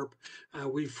in Europe.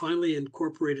 We finally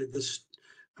incorporated this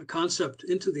concept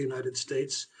into the United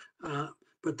States.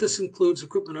 But this includes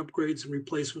equipment upgrades and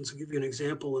replacements. I'll give you an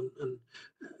example. And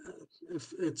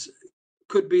if it's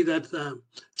could be that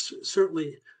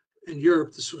certainly in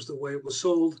Europe, this was the way it was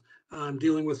sold. I'm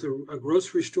dealing with a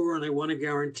grocery store and I want to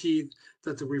guarantee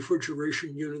that the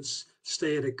refrigeration units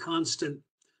stay at a constant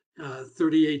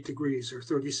 38 degrees or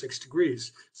 36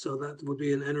 degrees. So that would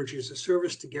be an energy as a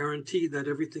service to guarantee that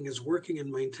everything is working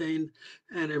and maintained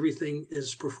and everything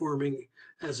is performing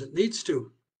as it needs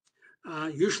to.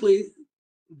 Usually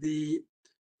the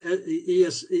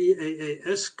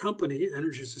EAS company,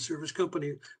 energy as a service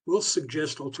company, will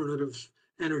suggest alternative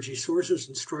energy sources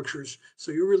and structures.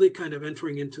 So you're really kind of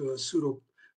entering into a pseudo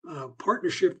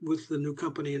partnership with the new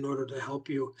company in order to help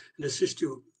you and assist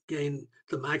you gain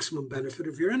the maximum benefit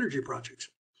of your energy projects.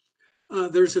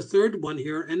 There's a third one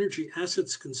here, energy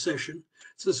assets concession.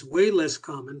 This is way less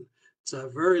common. It's a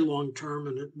very long term,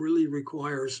 and it really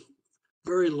requires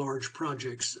very large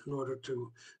projects in order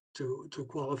to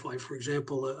qualify. For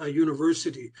example, a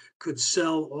university could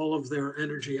sell all of their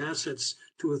energy assets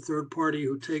to a third party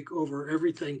who take over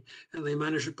everything and they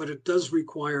manage it, but it does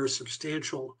require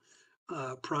substantial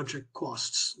project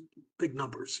costs, big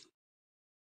numbers.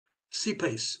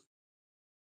 CPACE.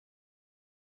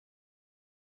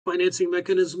 Financing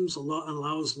mechanisms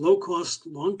allows low-cost,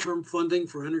 long-term funding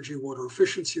for energy, water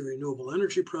efficiency, renewable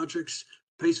energy projects.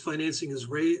 PACE financing is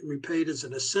repaid as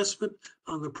an assessment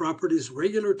on the property's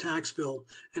regular tax bill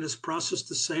and is processed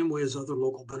the same way as other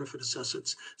local benefit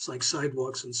assessments. It's like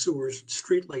sidewalks and sewers and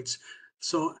streetlights.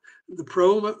 So the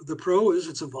pro is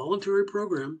it's a voluntary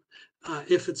program.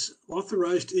 If it's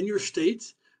authorized in your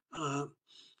state,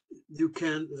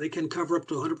 they can cover up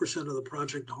to 100% of the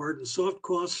project hard and soft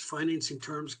costs. Financing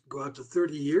terms go out to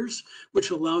 30 years, which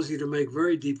allows you to make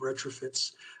very deep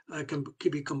retrofits. Can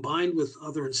be combined with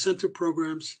other incentive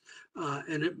programs,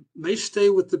 and it may stay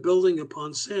with the building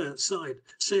upon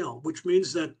sale, which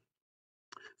means that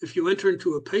if you enter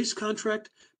into a PACE contract,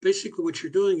 basically what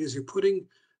you're doing is you're putting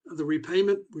the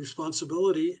repayment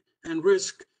responsibility and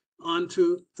risk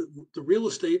onto the real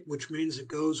estate, which means it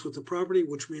goes with the property,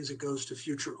 which means it goes to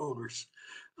future owners.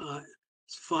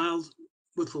 It's filed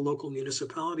with the local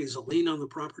municipality as a lien on the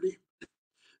property,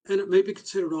 and it may be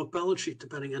considered off balance sheet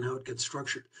depending on how it gets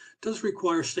structured. It does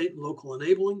require state and local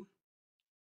enabling.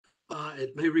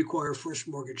 It may require first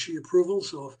mortgagee approval.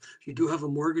 So if you do have a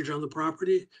mortgage on the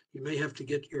property, you may have to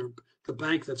get the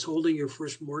bank that's holding your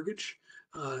first mortgage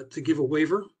to give a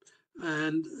waiver.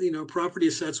 And property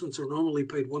assessments are normally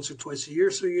paid once or twice a year,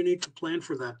 so you need to plan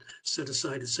for that. Set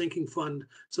aside a sinking fund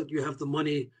so that you have the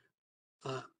money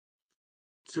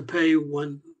to pay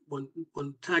when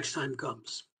tax time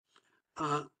comes.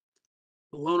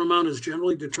 The loan amount is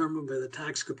generally determined by the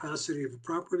tax capacity of the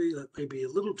property. That may be a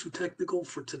little too technical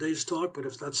for today's talk, but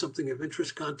if that's something of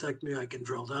interest, contact me. I can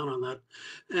drill down on that.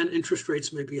 And interest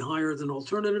rates may be higher than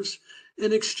alternatives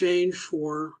in exchange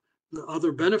for the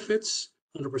other benefits,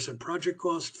 100% project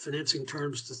cost, financing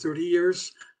terms to 30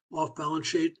 years, off balance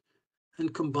sheet,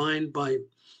 and combined by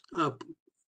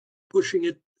pushing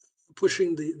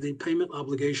the payment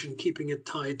obligation, keeping it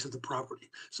tied to the property.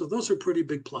 So those are pretty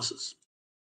big pluses.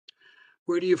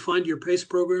 Where do you find your PACE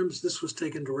programs? This was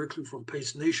taken directly from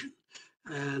PACE Nation.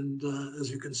 And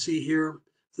as you can see here,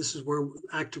 this is where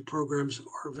active programs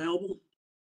are available.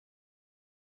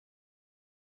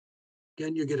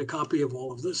 Again, you get a copy of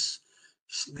all of these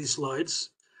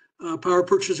slides. Power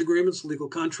purchase agreements, legal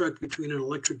contract between an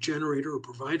electric generator or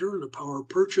provider and a power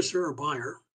purchaser or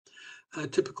buyer.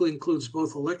 Typically includes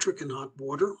both electric and hot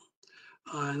water.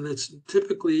 And it's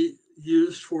typically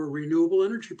used for renewable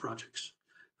energy projects.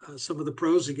 Some of the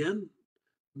pros, again,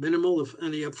 minimal, if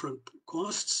any, upfront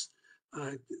costs,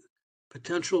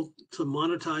 potential to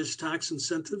monetize tax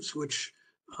incentives, which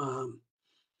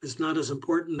is not as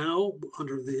important now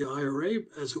under the IRA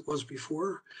as it was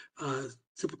before.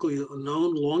 Typically a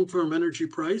known long-term energy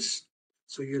price,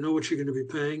 so you know what you're going to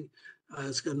be paying.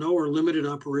 It's got no or limited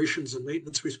operations and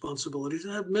maintenance responsibilities,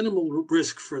 and have minimal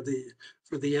risk for the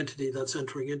entity that's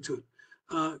entering into it.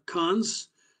 Cons,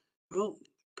 well,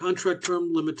 contract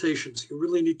term limitations. You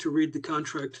really need to read the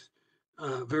contract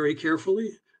very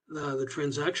carefully. The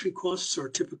transaction costs are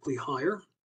typically higher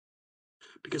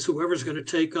because whoever's going to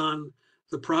take on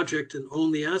the project and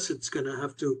own the asset is going to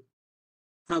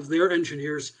have their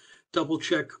engineers double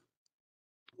check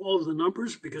all of the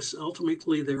numbers because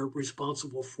ultimately they're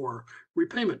responsible for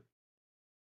repayment.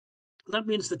 That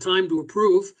means the time to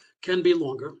approve can be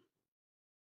longer.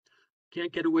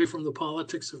 Can't get away from the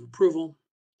politics of approval.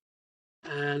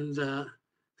 And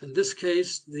in this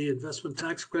case, the investment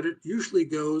tax credit usually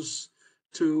goes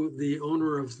to the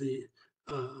owner of the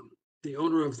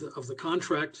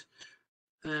contract.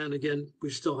 And again, we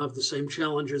still have the same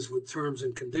challenges with terms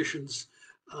and conditions.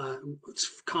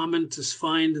 It's common to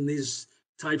find in these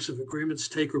types of agreements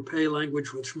take or pay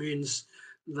language, which means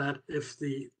that if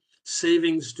the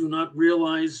savings do not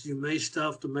realize, you may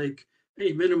still have to make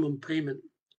a minimum payment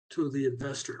to the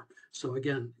investor. So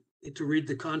again, need to read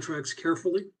the contracts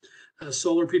carefully.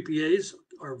 Solar PPAs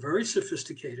are very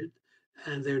sophisticated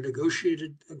and they're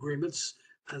negotiated agreements,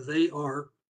 and they are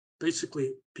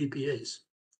basically PPAs.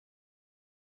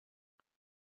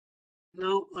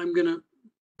 Now I'm going to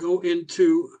go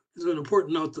into, it's an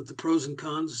important note that the pros and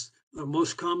cons, the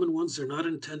most common ones, they're not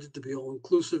intended to be all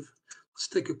inclusive. Let's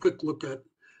take a quick look at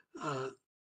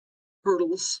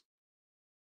hurdles,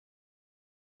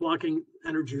 blocking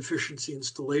energy efficiency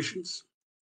installations.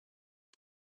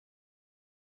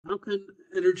 How can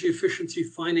energy efficiency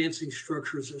financing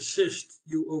structures assist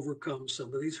you overcome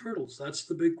some of these hurdles? That's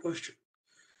the big question.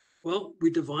 Well, we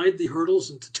divide the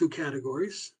hurdles into two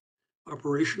categories,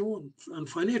 operational and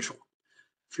financial.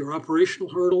 If your operational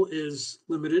hurdle is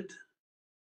limited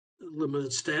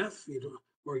staff,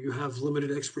 or you have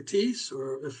limited expertise,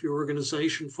 or if your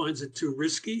organization finds it too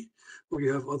risky, or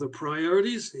you have other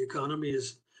priorities, the economy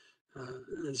is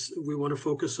we want to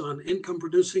focus on income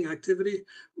producing activity,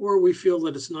 or we feel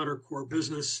that it's not our core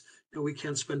business and we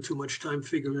can't spend too much time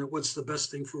figuring out what's the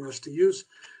best thing for us to use,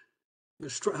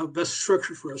 the best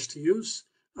structure for us to use.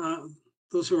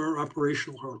 Those are our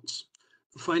operational hurdles.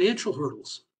 The financial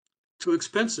hurdles, too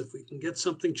expensive. We can get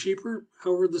something cheaper,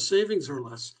 however, the savings are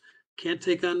less. Can't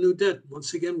take on new debt.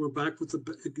 Once again, we're back with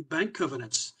the bank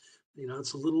covenants.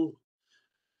 It's a little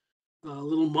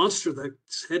monster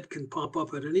that's head can pop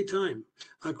up at any time.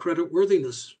 Credit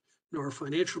worthiness, our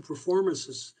financial performance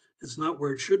is not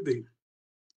where it should be.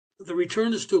 The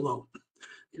return is too low.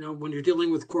 When you're dealing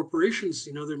with corporations,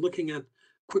 they're looking at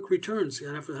quick returns. You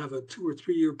have to have a 2 or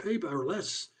 3 year payback or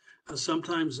less,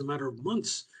 sometimes a matter of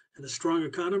months. And a strong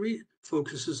economy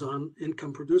focuses on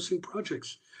income producing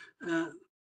projects.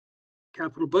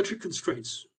 Capital budget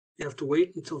constraints. You have to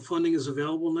wait until funding is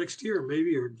available next year,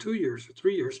 maybe, or 2 years or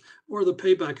 3 years, or the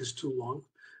payback is too long.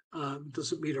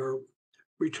 Doesn't meet our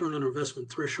return on investment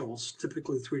thresholds,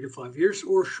 typically 3 to 5 years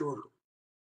or shorter.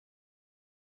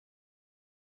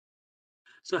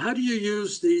 So how do you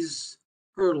use these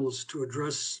hurdles to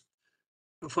address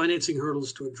financing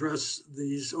hurdles to address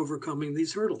overcoming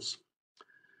these hurdles?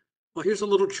 Well, here's a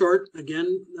little chart.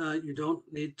 Again, you don't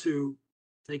need to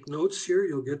take notes here.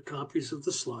 You'll get copies of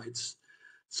the slides.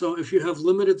 So if you have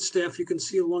limited staff, you can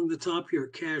see along the top here,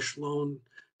 cash, loan,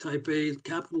 type A,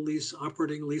 capital lease,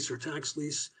 operating lease or tax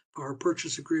lease, power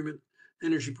purchase agreement,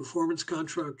 energy performance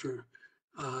contract, or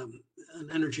an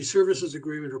energy services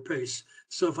agreement, or PACE.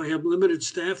 So if I have limited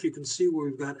staff, you can see where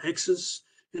we've got X's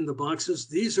in the boxes.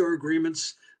 These are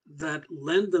agreements that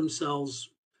lend themselves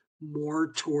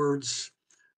more towards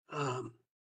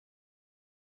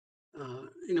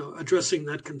addressing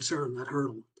that concern, that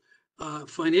hurdle.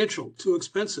 Financial, too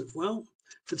expensive. Well,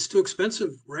 if it's too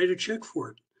expensive, write a check for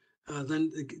it.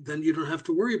 Then you don't have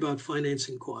to worry about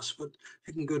financing costs. But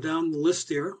you can go down the list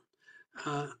there.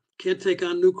 Can't take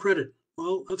on new credit.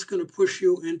 Well, that's going to push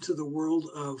you into the world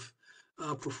of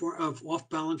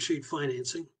off-balance sheet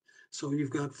financing. So you've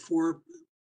got 4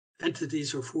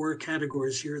 entities or 4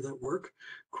 categories here that work.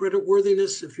 Credit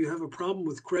worthiness, if you have a problem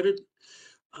with credit,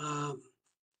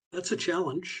 that's a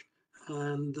challenge.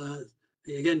 And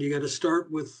again, you got to start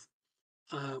with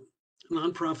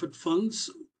nonprofit funds,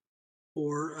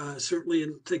 or certainly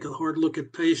take a hard look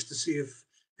at PACE to see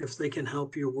if they can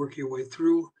help you work your way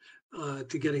through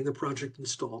to getting the project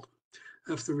installed.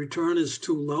 If the return is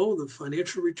too low, the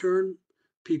financial return,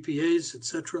 PPAs,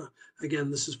 etc.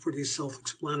 Again, this is pretty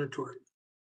self-explanatory.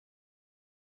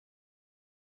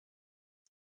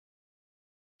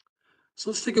 So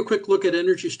let's take a quick look at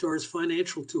Energy Star's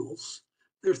financial tools.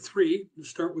 There are 3. We'll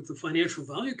start with the financial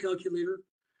value calculator,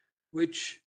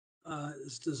 which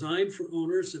is designed for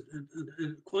owners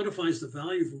and quantifies the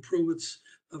value of improvements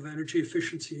of energy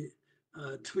efficiency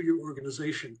to your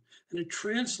organization. And it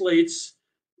translates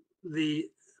the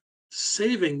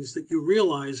savings that you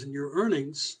realize in your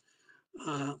earnings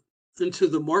into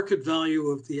the market value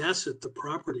of the asset, the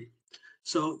property.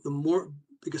 So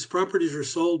because properties are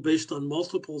sold based on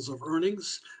multiples of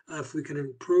earnings, if we can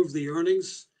improve the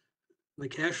earnings, the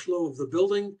cash flow of the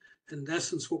building, in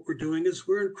essence, what we're doing is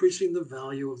we're increasing the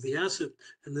value of the asset,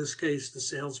 in this case, the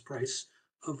sales price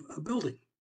of a building.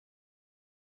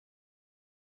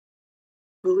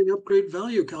 Building upgrade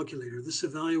value calculator. This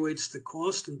evaluates the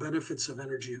cost and benefits of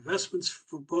energy investments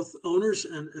for both owners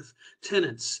and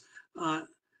tenants.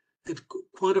 It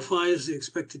quantifies the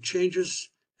expected changes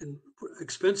in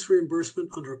expense reimbursement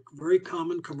under very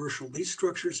common commercial lease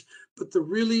structures. But to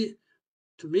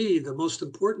me, the most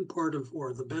important part of,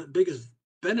 or the biggest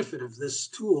benefit of this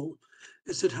tool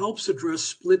is it helps address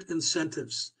split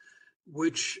incentives,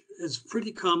 which is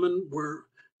pretty common where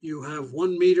you have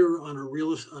 1 meter on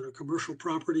a commercial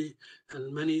property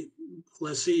and many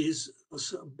lessees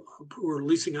who are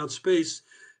leasing out space,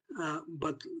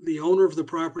 but the owner of the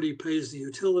property pays the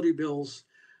utility bills.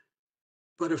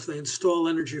 But if they install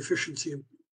energy efficiency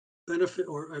benefit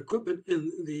or equipment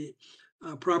in the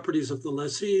properties of the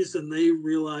lessees, then they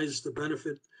realize the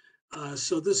benefit.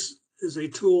 So this is a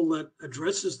tool that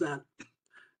addresses that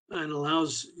and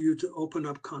allows you to open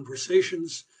up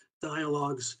conversations,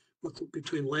 dialogues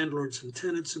between landlords and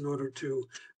tenants in order to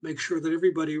make sure that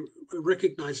everybody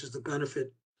recognizes the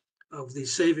benefit of the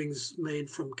savings made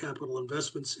from capital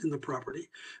investments in the property.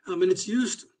 And it's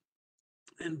used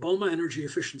in BOMA Energy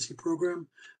Efficiency Program,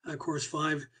 Course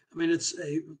 5. I mean, it's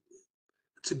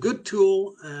a good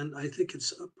tool, and I think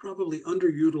it's probably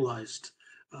underutilized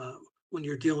when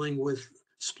you're dealing with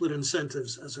split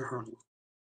incentives as a hurdle.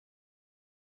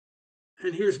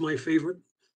 And here's my favorite,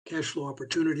 cash flow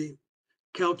opportunity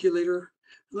calculator.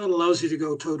 That allows you to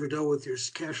go toe to toe with your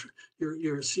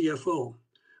CFO.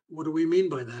 What do we mean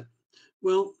by that?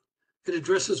 Well, it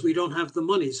addresses we don't have the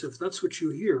money. So if that's what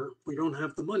you hear, we don't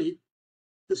have the money,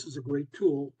 this is a great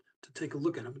tool to take a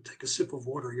look at. I'm going to take a sip of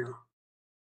water here.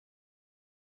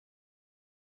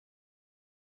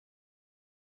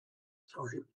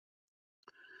 Sorry.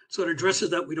 So it addresses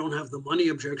that we don't have the money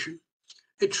objection.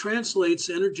 It translates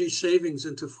energy savings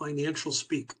into financial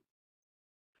speak.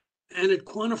 And it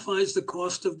quantifies the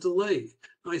cost of delay.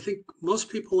 Now, I think most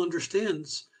people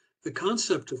understands the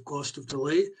concept of cost of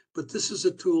delay, but this is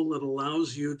a tool that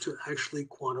allows you to actually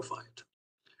quantify it.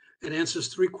 It answers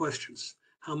 3 questions.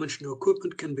 How much new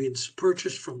equipment can be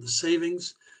purchased from the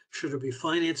savings? Should it be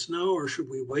financed now, or should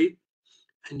we wait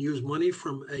and use money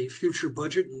from a future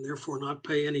budget and therefore not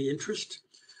pay any interest?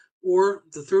 Or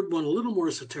the third one, a little more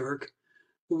esoteric,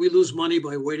 will we lose money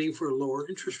by waiting for a lower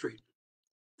interest rate?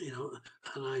 You know,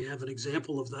 and I have an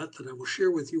example of that I will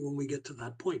share with you when we get to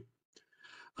that point.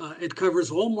 It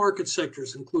covers all market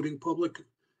sectors, including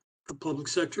the public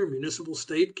sector, municipal,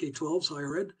 state, K-12s,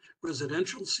 higher ed,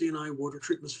 residential, C&I, water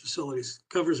treatment facilities.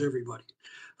 Covers everybody.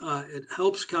 It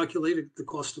helps calculate the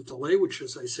cost of delay, which,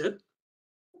 as I said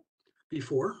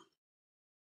before,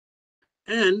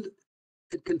 and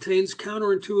it contains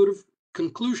counterintuitive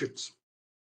conclusions,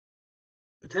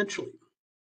 potentially.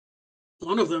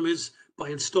 One of them is, by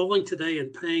installing today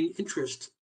and paying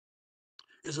interest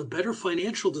is a better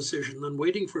financial decision than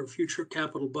waiting for a future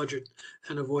capital budget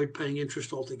and avoid paying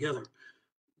interest altogether.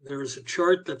 There is a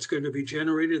chart that's going to be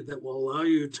generated that will allow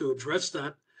you to address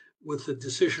that with the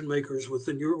decision makers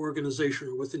within your organization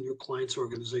or within your client's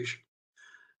organization.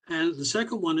 And the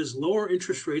second one is lower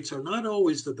interest rates are not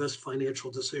always the best financial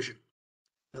decision.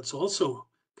 That's also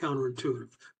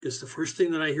counterintuitive, because the first thing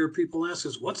that I hear people ask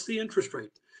is, what's the interest rate?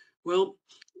 Well,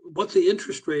 what the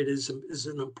interest rate is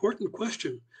an important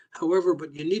question. However,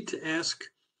 but you need to ask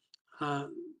the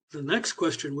next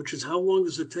question, which is, how long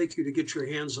does it take you to get your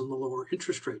hands on the lower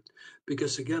interest rate?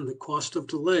 Because again, the cost of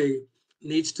delay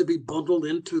needs to be bundled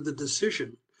into the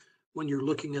decision when you're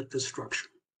looking at this structure.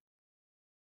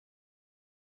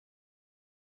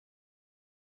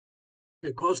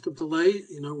 The cost of delay,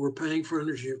 we're paying for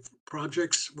energy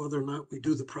projects, whether or not we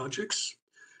do the projects.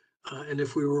 And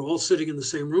if we were all sitting in the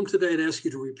same room today, I'd ask you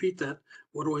to repeat that.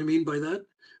 What do I mean by that?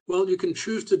 Well, you can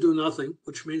choose to do nothing,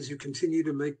 which means you continue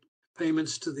to make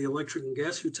payments to the electric and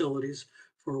gas utilities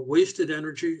for wasted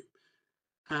energy.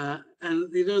 And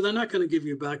they're not going to give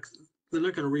you back, they're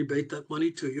not going to rebate that money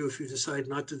to you if you decide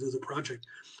not to do the project.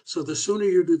 So the sooner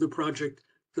you do the project,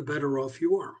 the better off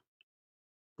you are.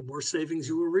 The more savings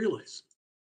you will realize.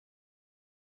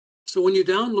 So when you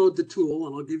download the tool,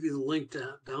 and I'll give you the link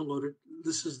to download it,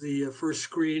 this is the first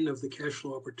screen of the cash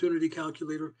flow opportunity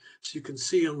calculator. So you can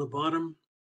see on the bottom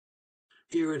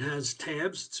here, it has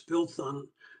tabs. It's built on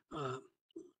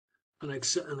an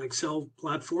Excel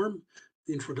platform.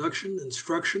 The introduction,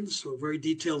 instructions, so very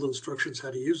detailed instructions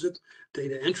how to use it,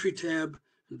 data entry tab,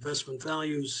 investment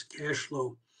values, cash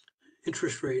flow,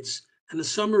 interest rates, and a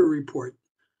summary report.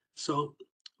 So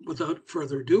without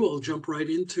further ado, I'll jump right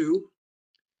into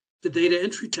the data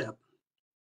entry tab.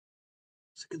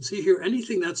 So you can see here,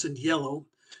 anything that's in yellow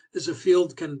is a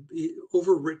field can be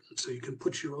overwritten. So you can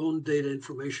put your own data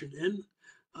information in.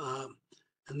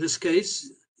 In this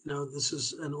case, this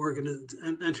is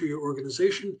enter your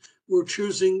organization. We're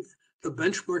choosing the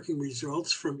benchmarking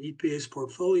results from EPA's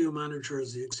Portfolio Manager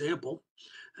as the example.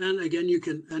 And again, you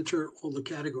can enter all the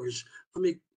categories. Let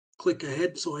me click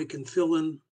ahead so I can fill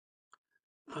in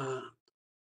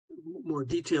more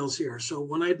details here. So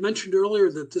when I had mentioned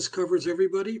earlier that this covers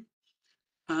everybody,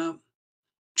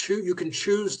 you can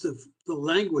choose the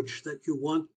language that you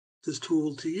want this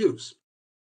tool to use.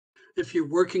 If you're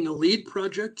working a LEED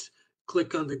project,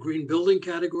 click on the green building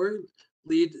category,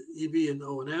 LEED, EV, and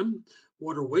O&M.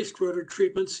 Water wastewater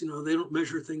treatments, they don't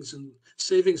measure things in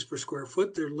savings per square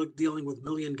foot. They're dealing with 1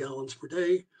 million gallons per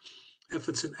day. If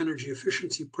it's an energy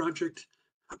efficiency project,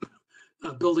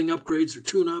 building upgrades or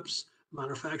tune-ups,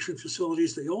 manufacturing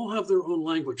facilities, they all have their own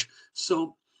language.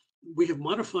 So we have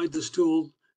modified this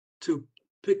tool to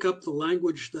pick up the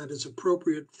language that is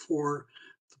appropriate for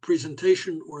the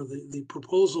presentation or the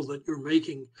proposal that you're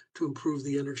making to improve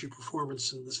the energy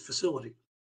performance in this facility.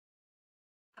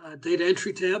 Data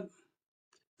entry tab.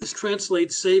 This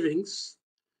translates savings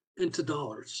into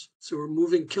dollars. So we're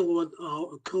moving kilowatt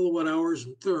hours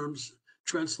and therms,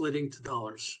 translating to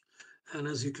dollars. And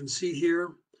as you can see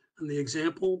here in the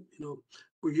example,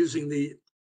 we're using the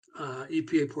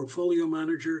EPA portfolio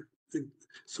manager.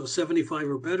 So 75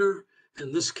 or better.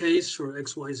 In this case, for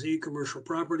XYZ commercial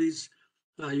properties,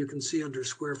 you can see under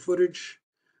square footage.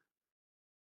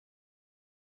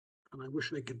 And I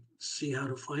wish I could see how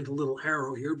to find a little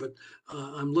arrow here, but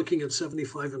I'm looking at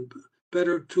 75 and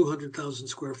better, 200,000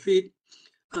 square feet.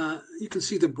 You can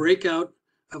see the breakout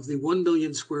of the 1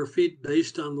 million square feet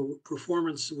based on the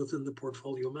performance within the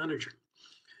portfolio manager.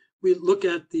 We look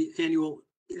at the annual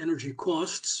energy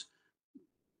costs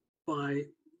by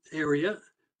area,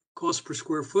 cost per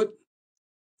square foot.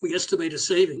 We estimate a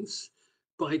savings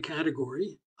by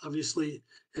category. Obviously,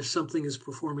 if something is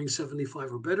performing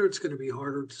 75 or better, it's going to be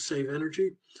harder to save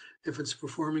energy. If it's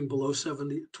performing below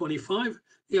 25,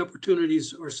 the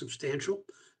opportunities are substantial.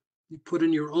 You put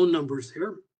in your own numbers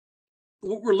there.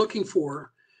 What we're looking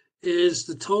for is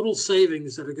the total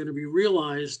savings that are going to be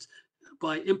realized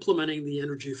by implementing the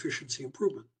energy efficiency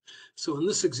improvement. So in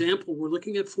this example, we're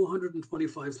looking at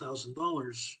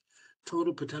 $425,000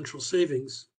 total potential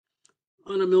savings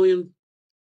on $1.5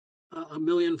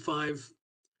 million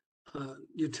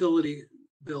utility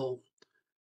bill.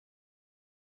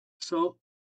 So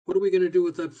what are we going to do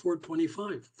with that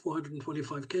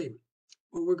 425K?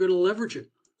 Well, we're going to leverage it.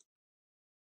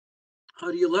 How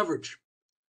do you leverage?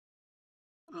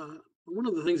 One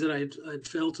of the things that I'd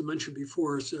failed to mention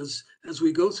before is as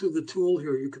we go through the tool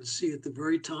here, you can see at the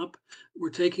very top, we're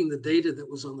taking the data that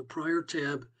was on the prior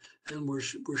tab and we're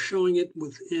showing it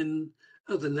within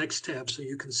the next tab, so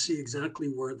you can see exactly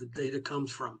where the data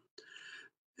comes from.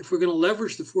 If we're going to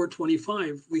leverage the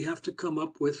 425, we have to come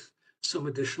up with some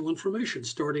additional information,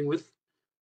 starting with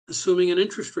assuming an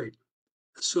interest rate,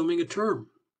 assuming a term.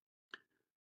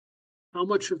 How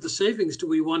much of the savings do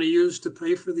we want to use to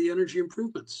pay for the energy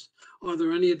improvements? Are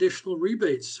there any additional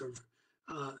rebates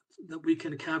that we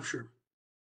can capture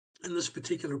in this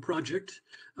particular project?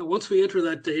 Once we enter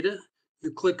that data,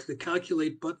 you click the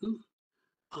calculate button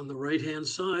on the right-hand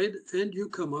side, and you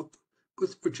come up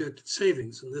with projected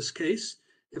savings. In this case,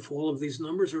 if all of these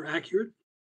numbers are accurate,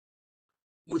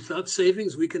 with that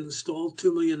savings, we can install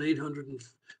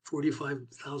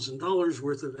 $2,845,000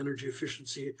 worth of energy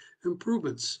efficiency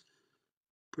improvements.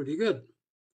 Pretty good.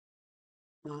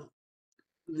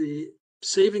 The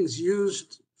savings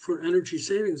used for energy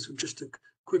savings, just a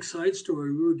quick side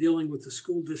story, we were dealing with the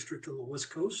school district on the West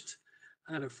Coast,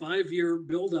 had a 5-year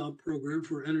build-out program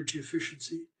for energy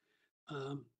efficiency.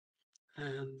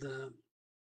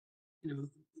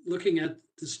 Looking at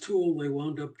this tool, they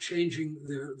wound up changing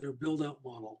their build-out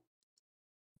model.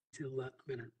 Till that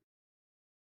minute.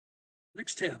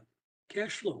 Next tab,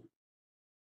 cash flow.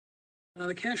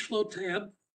 The cash flow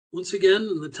tab, once again,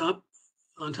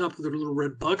 on top of the little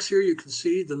red box here, you can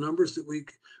see the numbers that we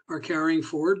are carrying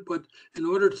forward. But in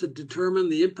order to determine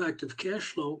the impact of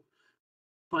cash flow,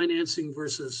 financing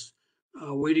versus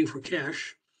waiting for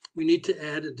cash, we need to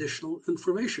add additional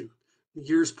information.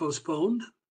 Years postponed,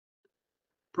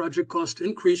 project cost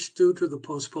increase due to the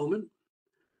postponement,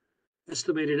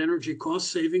 estimated energy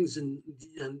cost savings in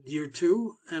year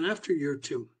 2 and after year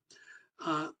 2.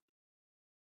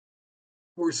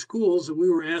 For schools, and we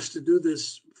were asked to do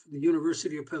this for the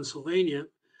University of Pennsylvania,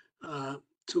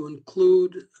 to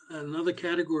include another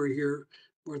category here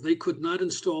where they could not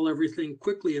install everything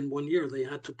quickly in 1 year. They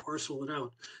had to parcel it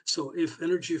out. So if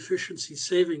energy efficiency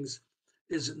savings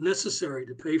is necessary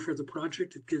to pay for the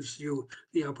project, it gives you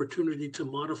the opportunity to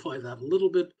modify that a little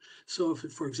bit. So if,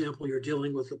 for example, you're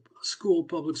dealing with a school,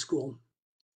 public school,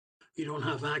 you don't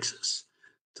have access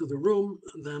to the room,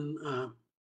 then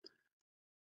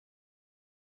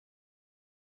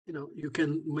you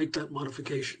can make that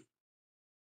modification.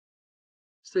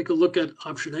 Let's take a look at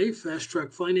option A, fast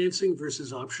track financing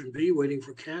versus option B, waiting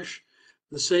for cash.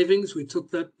 The savings, we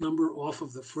took that number off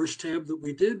of the first tab that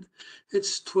we did.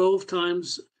 It's 12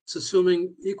 times, it's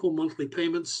assuming equal monthly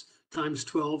payments times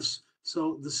 12s.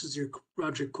 So this is your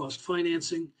project cost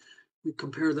financing. We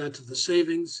compare that to the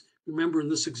savings. Remember, in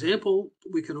this example,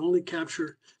 we can only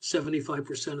capture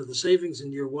 75% of the savings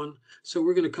in year 1. So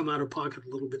we're going to come out of pocket a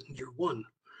little bit in year 1.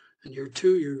 In year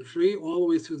 2, year 3, all the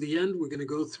way through the end, we're going to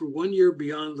go through 1 year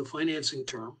beyond the financing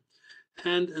term.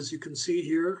 And as you can see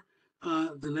here,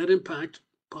 the net impact,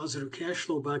 positive cash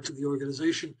flow back to the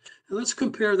organization. And let's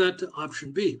compare that to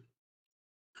option B,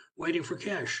 waiting for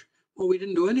cash. Well, we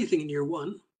didn't do anything in year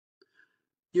 1.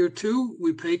 Year 2,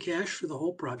 we pay cash for the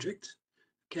whole project.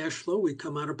 Cash flow, we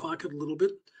come out of pocket a little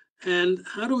bit. And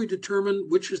how do we determine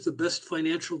which is the best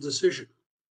financial decision?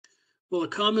 Well, a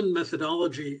common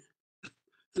methodology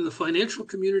in the financial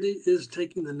community is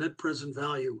taking the net present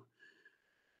value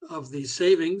of these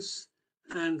savings.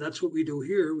 And that's what we do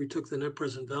here. We took the net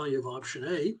present value of option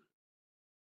A,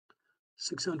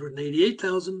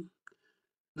 688,000,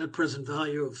 net present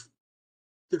value of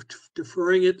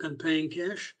deferring it and paying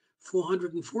cash,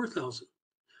 404,000.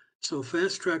 So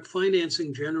fast track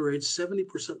financing generates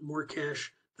 70% more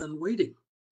cash than waiting.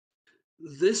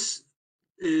 This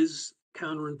is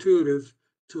counterintuitive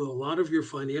to a lot of your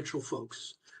financial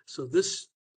folks. So this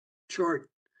chart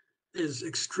is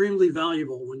extremely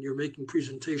valuable when you're making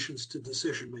presentations to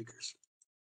decision makers.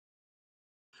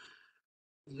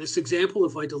 In this example,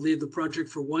 if I delay the project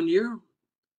for 1 year,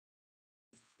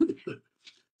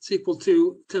 it's equal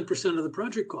to 10% of the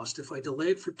project cost. If I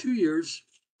delay it for 2 years,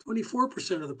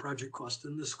 24% of the project cost.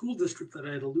 In the school district that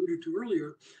I had alluded to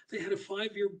earlier, they had a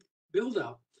 5-year build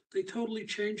out. They totally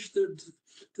changed the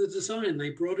design.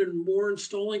 They brought in more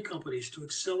installing companies to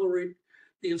accelerate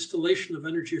the installation of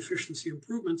energy efficiency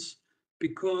improvements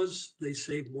because they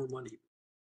saved more money.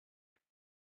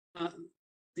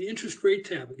 The interest rate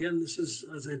tab, again, this is,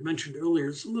 as I mentioned earlier,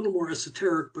 it's a little more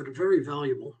esoteric, but very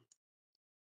valuable.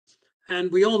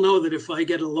 And we all know that if I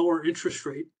get a lower interest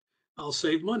rate, I'll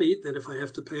save money than if I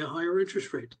have to pay a higher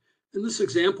interest rate. In this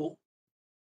example,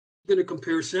 I'm going to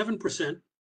compare 7%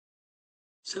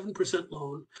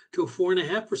 loan to a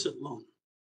 4.5% loan.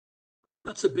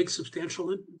 That's a big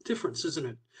substantial difference, isn't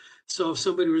it? So if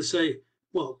somebody would say,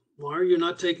 well, why are you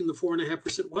not taking the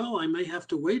 4.5%? Well, I may have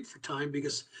to wait for time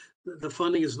because the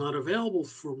funding is not available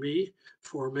for me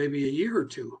for maybe a year or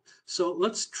two. So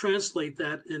let's translate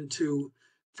that into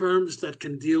terms that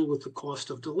can deal with the cost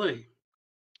of delay.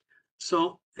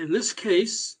 So in this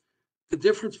case, the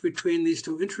difference between these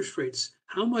two interest rates,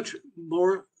 how much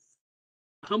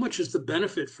is the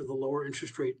benefit for the lower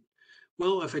interest rate?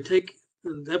 Well, if I take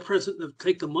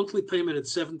take the monthly payment at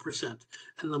 7%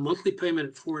 and the monthly payment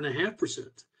at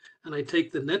 4.5%, and I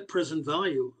take the net present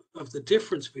value of the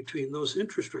difference between those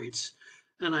interest rates,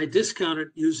 and I discount it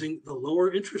using the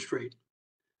lower interest rate,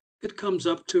 it comes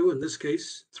up to, in this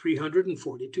case,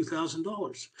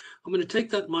 $342,000. I'm going to take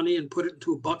that money and put it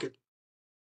into a bucket,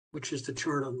 which is the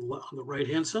chart on the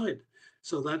right-hand side.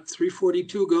 So that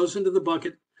 342 goes into the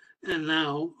bucket. And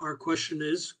now our question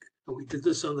is, and we did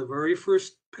this on the very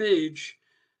first page,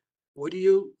 what are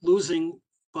you losing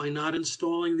by not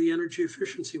installing the energy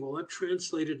efficiency? Well, that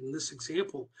translated in this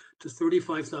example to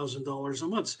 $35,000 a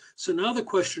month. So now the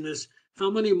question is, how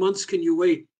many months can you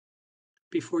wait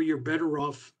before you're better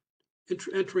off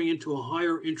entering into a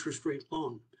higher interest rate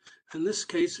loan? In this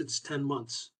case, it's 10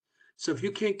 months. So if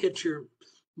you can't get your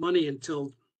money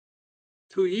until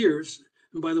 2 years,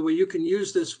 and by the way, you can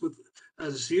use this with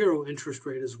a 0 interest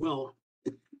rate as well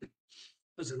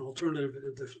as an alternative.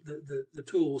 The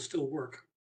tool will still work.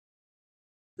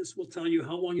 This will tell you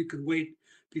how long you can wait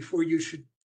before you should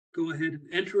go ahead and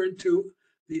enter into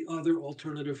the other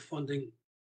alternative funding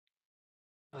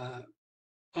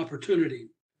opportunity.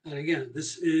 And again,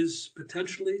 this is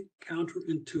potentially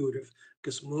counterintuitive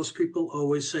because most people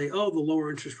always say, oh, the lower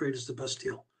interest rate is the best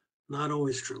deal. Not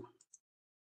always true.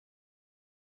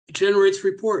 It generates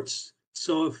reports.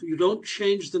 So if you don't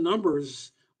change the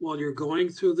numbers while you're going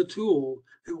through the tool,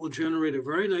 it will generate a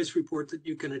very nice report that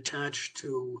you can attach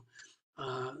to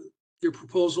your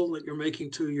proposal that you're making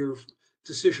to your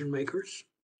decision makers.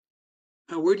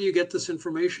 Now, where do you get this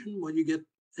information? Well, you get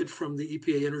it from the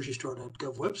EPA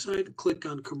EnergyStar.gov website. Click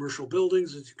on commercial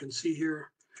buildings, as you can see here.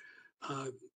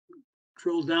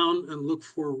 Drill down and look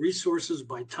for resources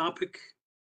by topic.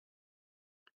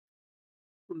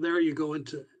 From there, you go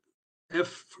into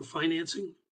F for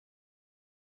financing.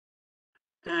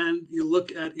 And you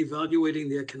look at evaluating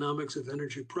the economics of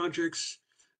energy projects.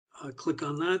 Click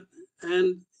on that,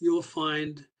 and you'll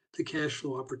find the cash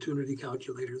flow opportunity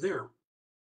calculator there.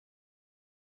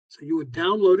 So you would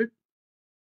download it.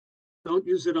 Don't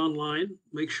use it online.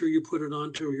 Make sure you put it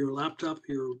onto your laptop,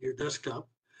 your desktop.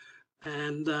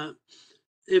 And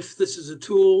if this is a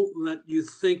tool that you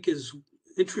think is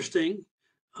interesting,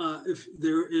 if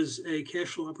there is a cash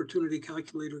flow opportunity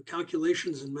calculator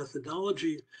calculations and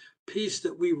methodology piece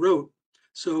that we wrote.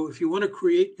 So if you want to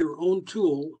create your own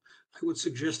tool, I would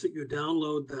suggest that you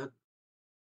download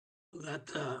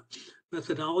that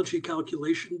methodology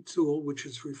calculation tool, which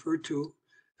is referred to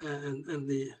and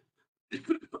the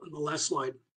on the last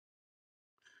slide.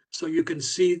 So you can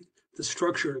see the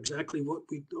structure, exactly what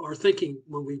we are thinking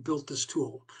when we built this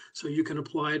tool. So you can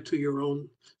apply it to your own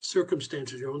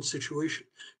circumstances, your own situation.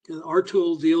 Our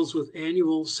tool deals with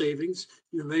annual savings.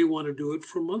 You may want to do it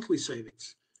for monthly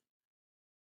savings.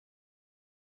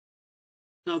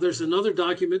 Now there's another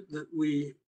document that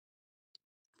we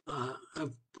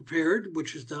have prepared,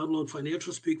 which is Download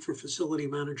Financial Speak for Facility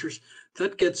Managers.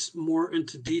 That gets more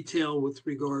into detail with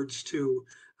regards to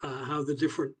how the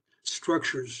different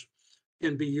structures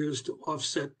can be used to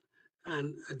offset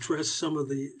and address some of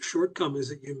the shortcomings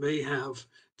that you may have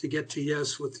to get to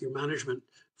yes with your management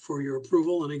for your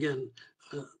approval. And again,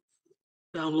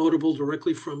 downloadable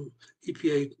directly from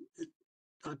APA's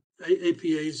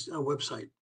website.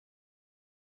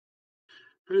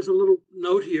 There's a little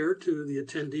note here to the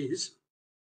attendees.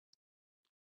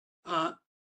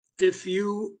 If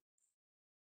you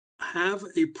have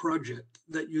a project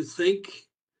that you think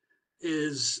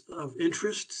is of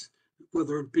interest,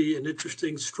 whether it be an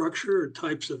interesting structure or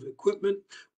types of equipment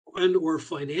and or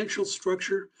financial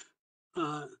structure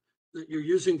that you're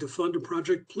using to fund a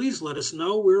project, please let us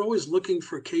know. We're always looking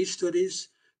for case studies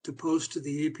to post to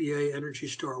the EPA Energy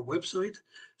Star website.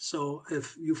 So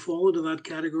if you fall into that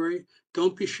category,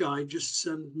 don't be shy. Just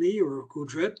send me or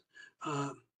Gudret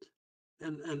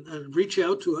and reach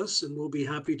out to us, and we'll be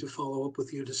happy to follow up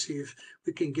with you to see if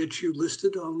we can get you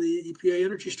listed on the EPA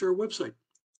Energy Star website.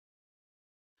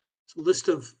 It's a list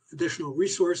of additional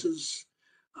resources.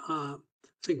 I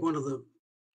think one of the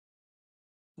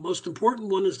most important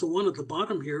one is the one at the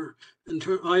bottom here.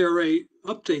 IRA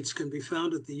updates can be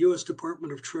found at the U.S.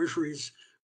 Department of Treasury's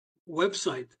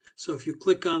website. So if you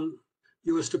click on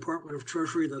U.S. Department of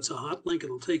Treasury, that's a hot link,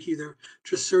 it'll take you there.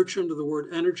 Just search under the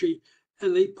word energy,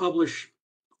 and they publish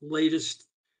latest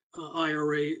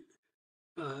IRA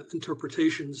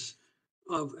interpretations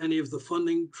of any of the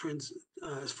funding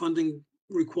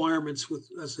requirements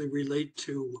as they relate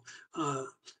to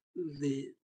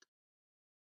the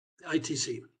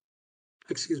ITC,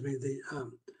 excuse me, the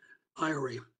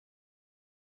IRA.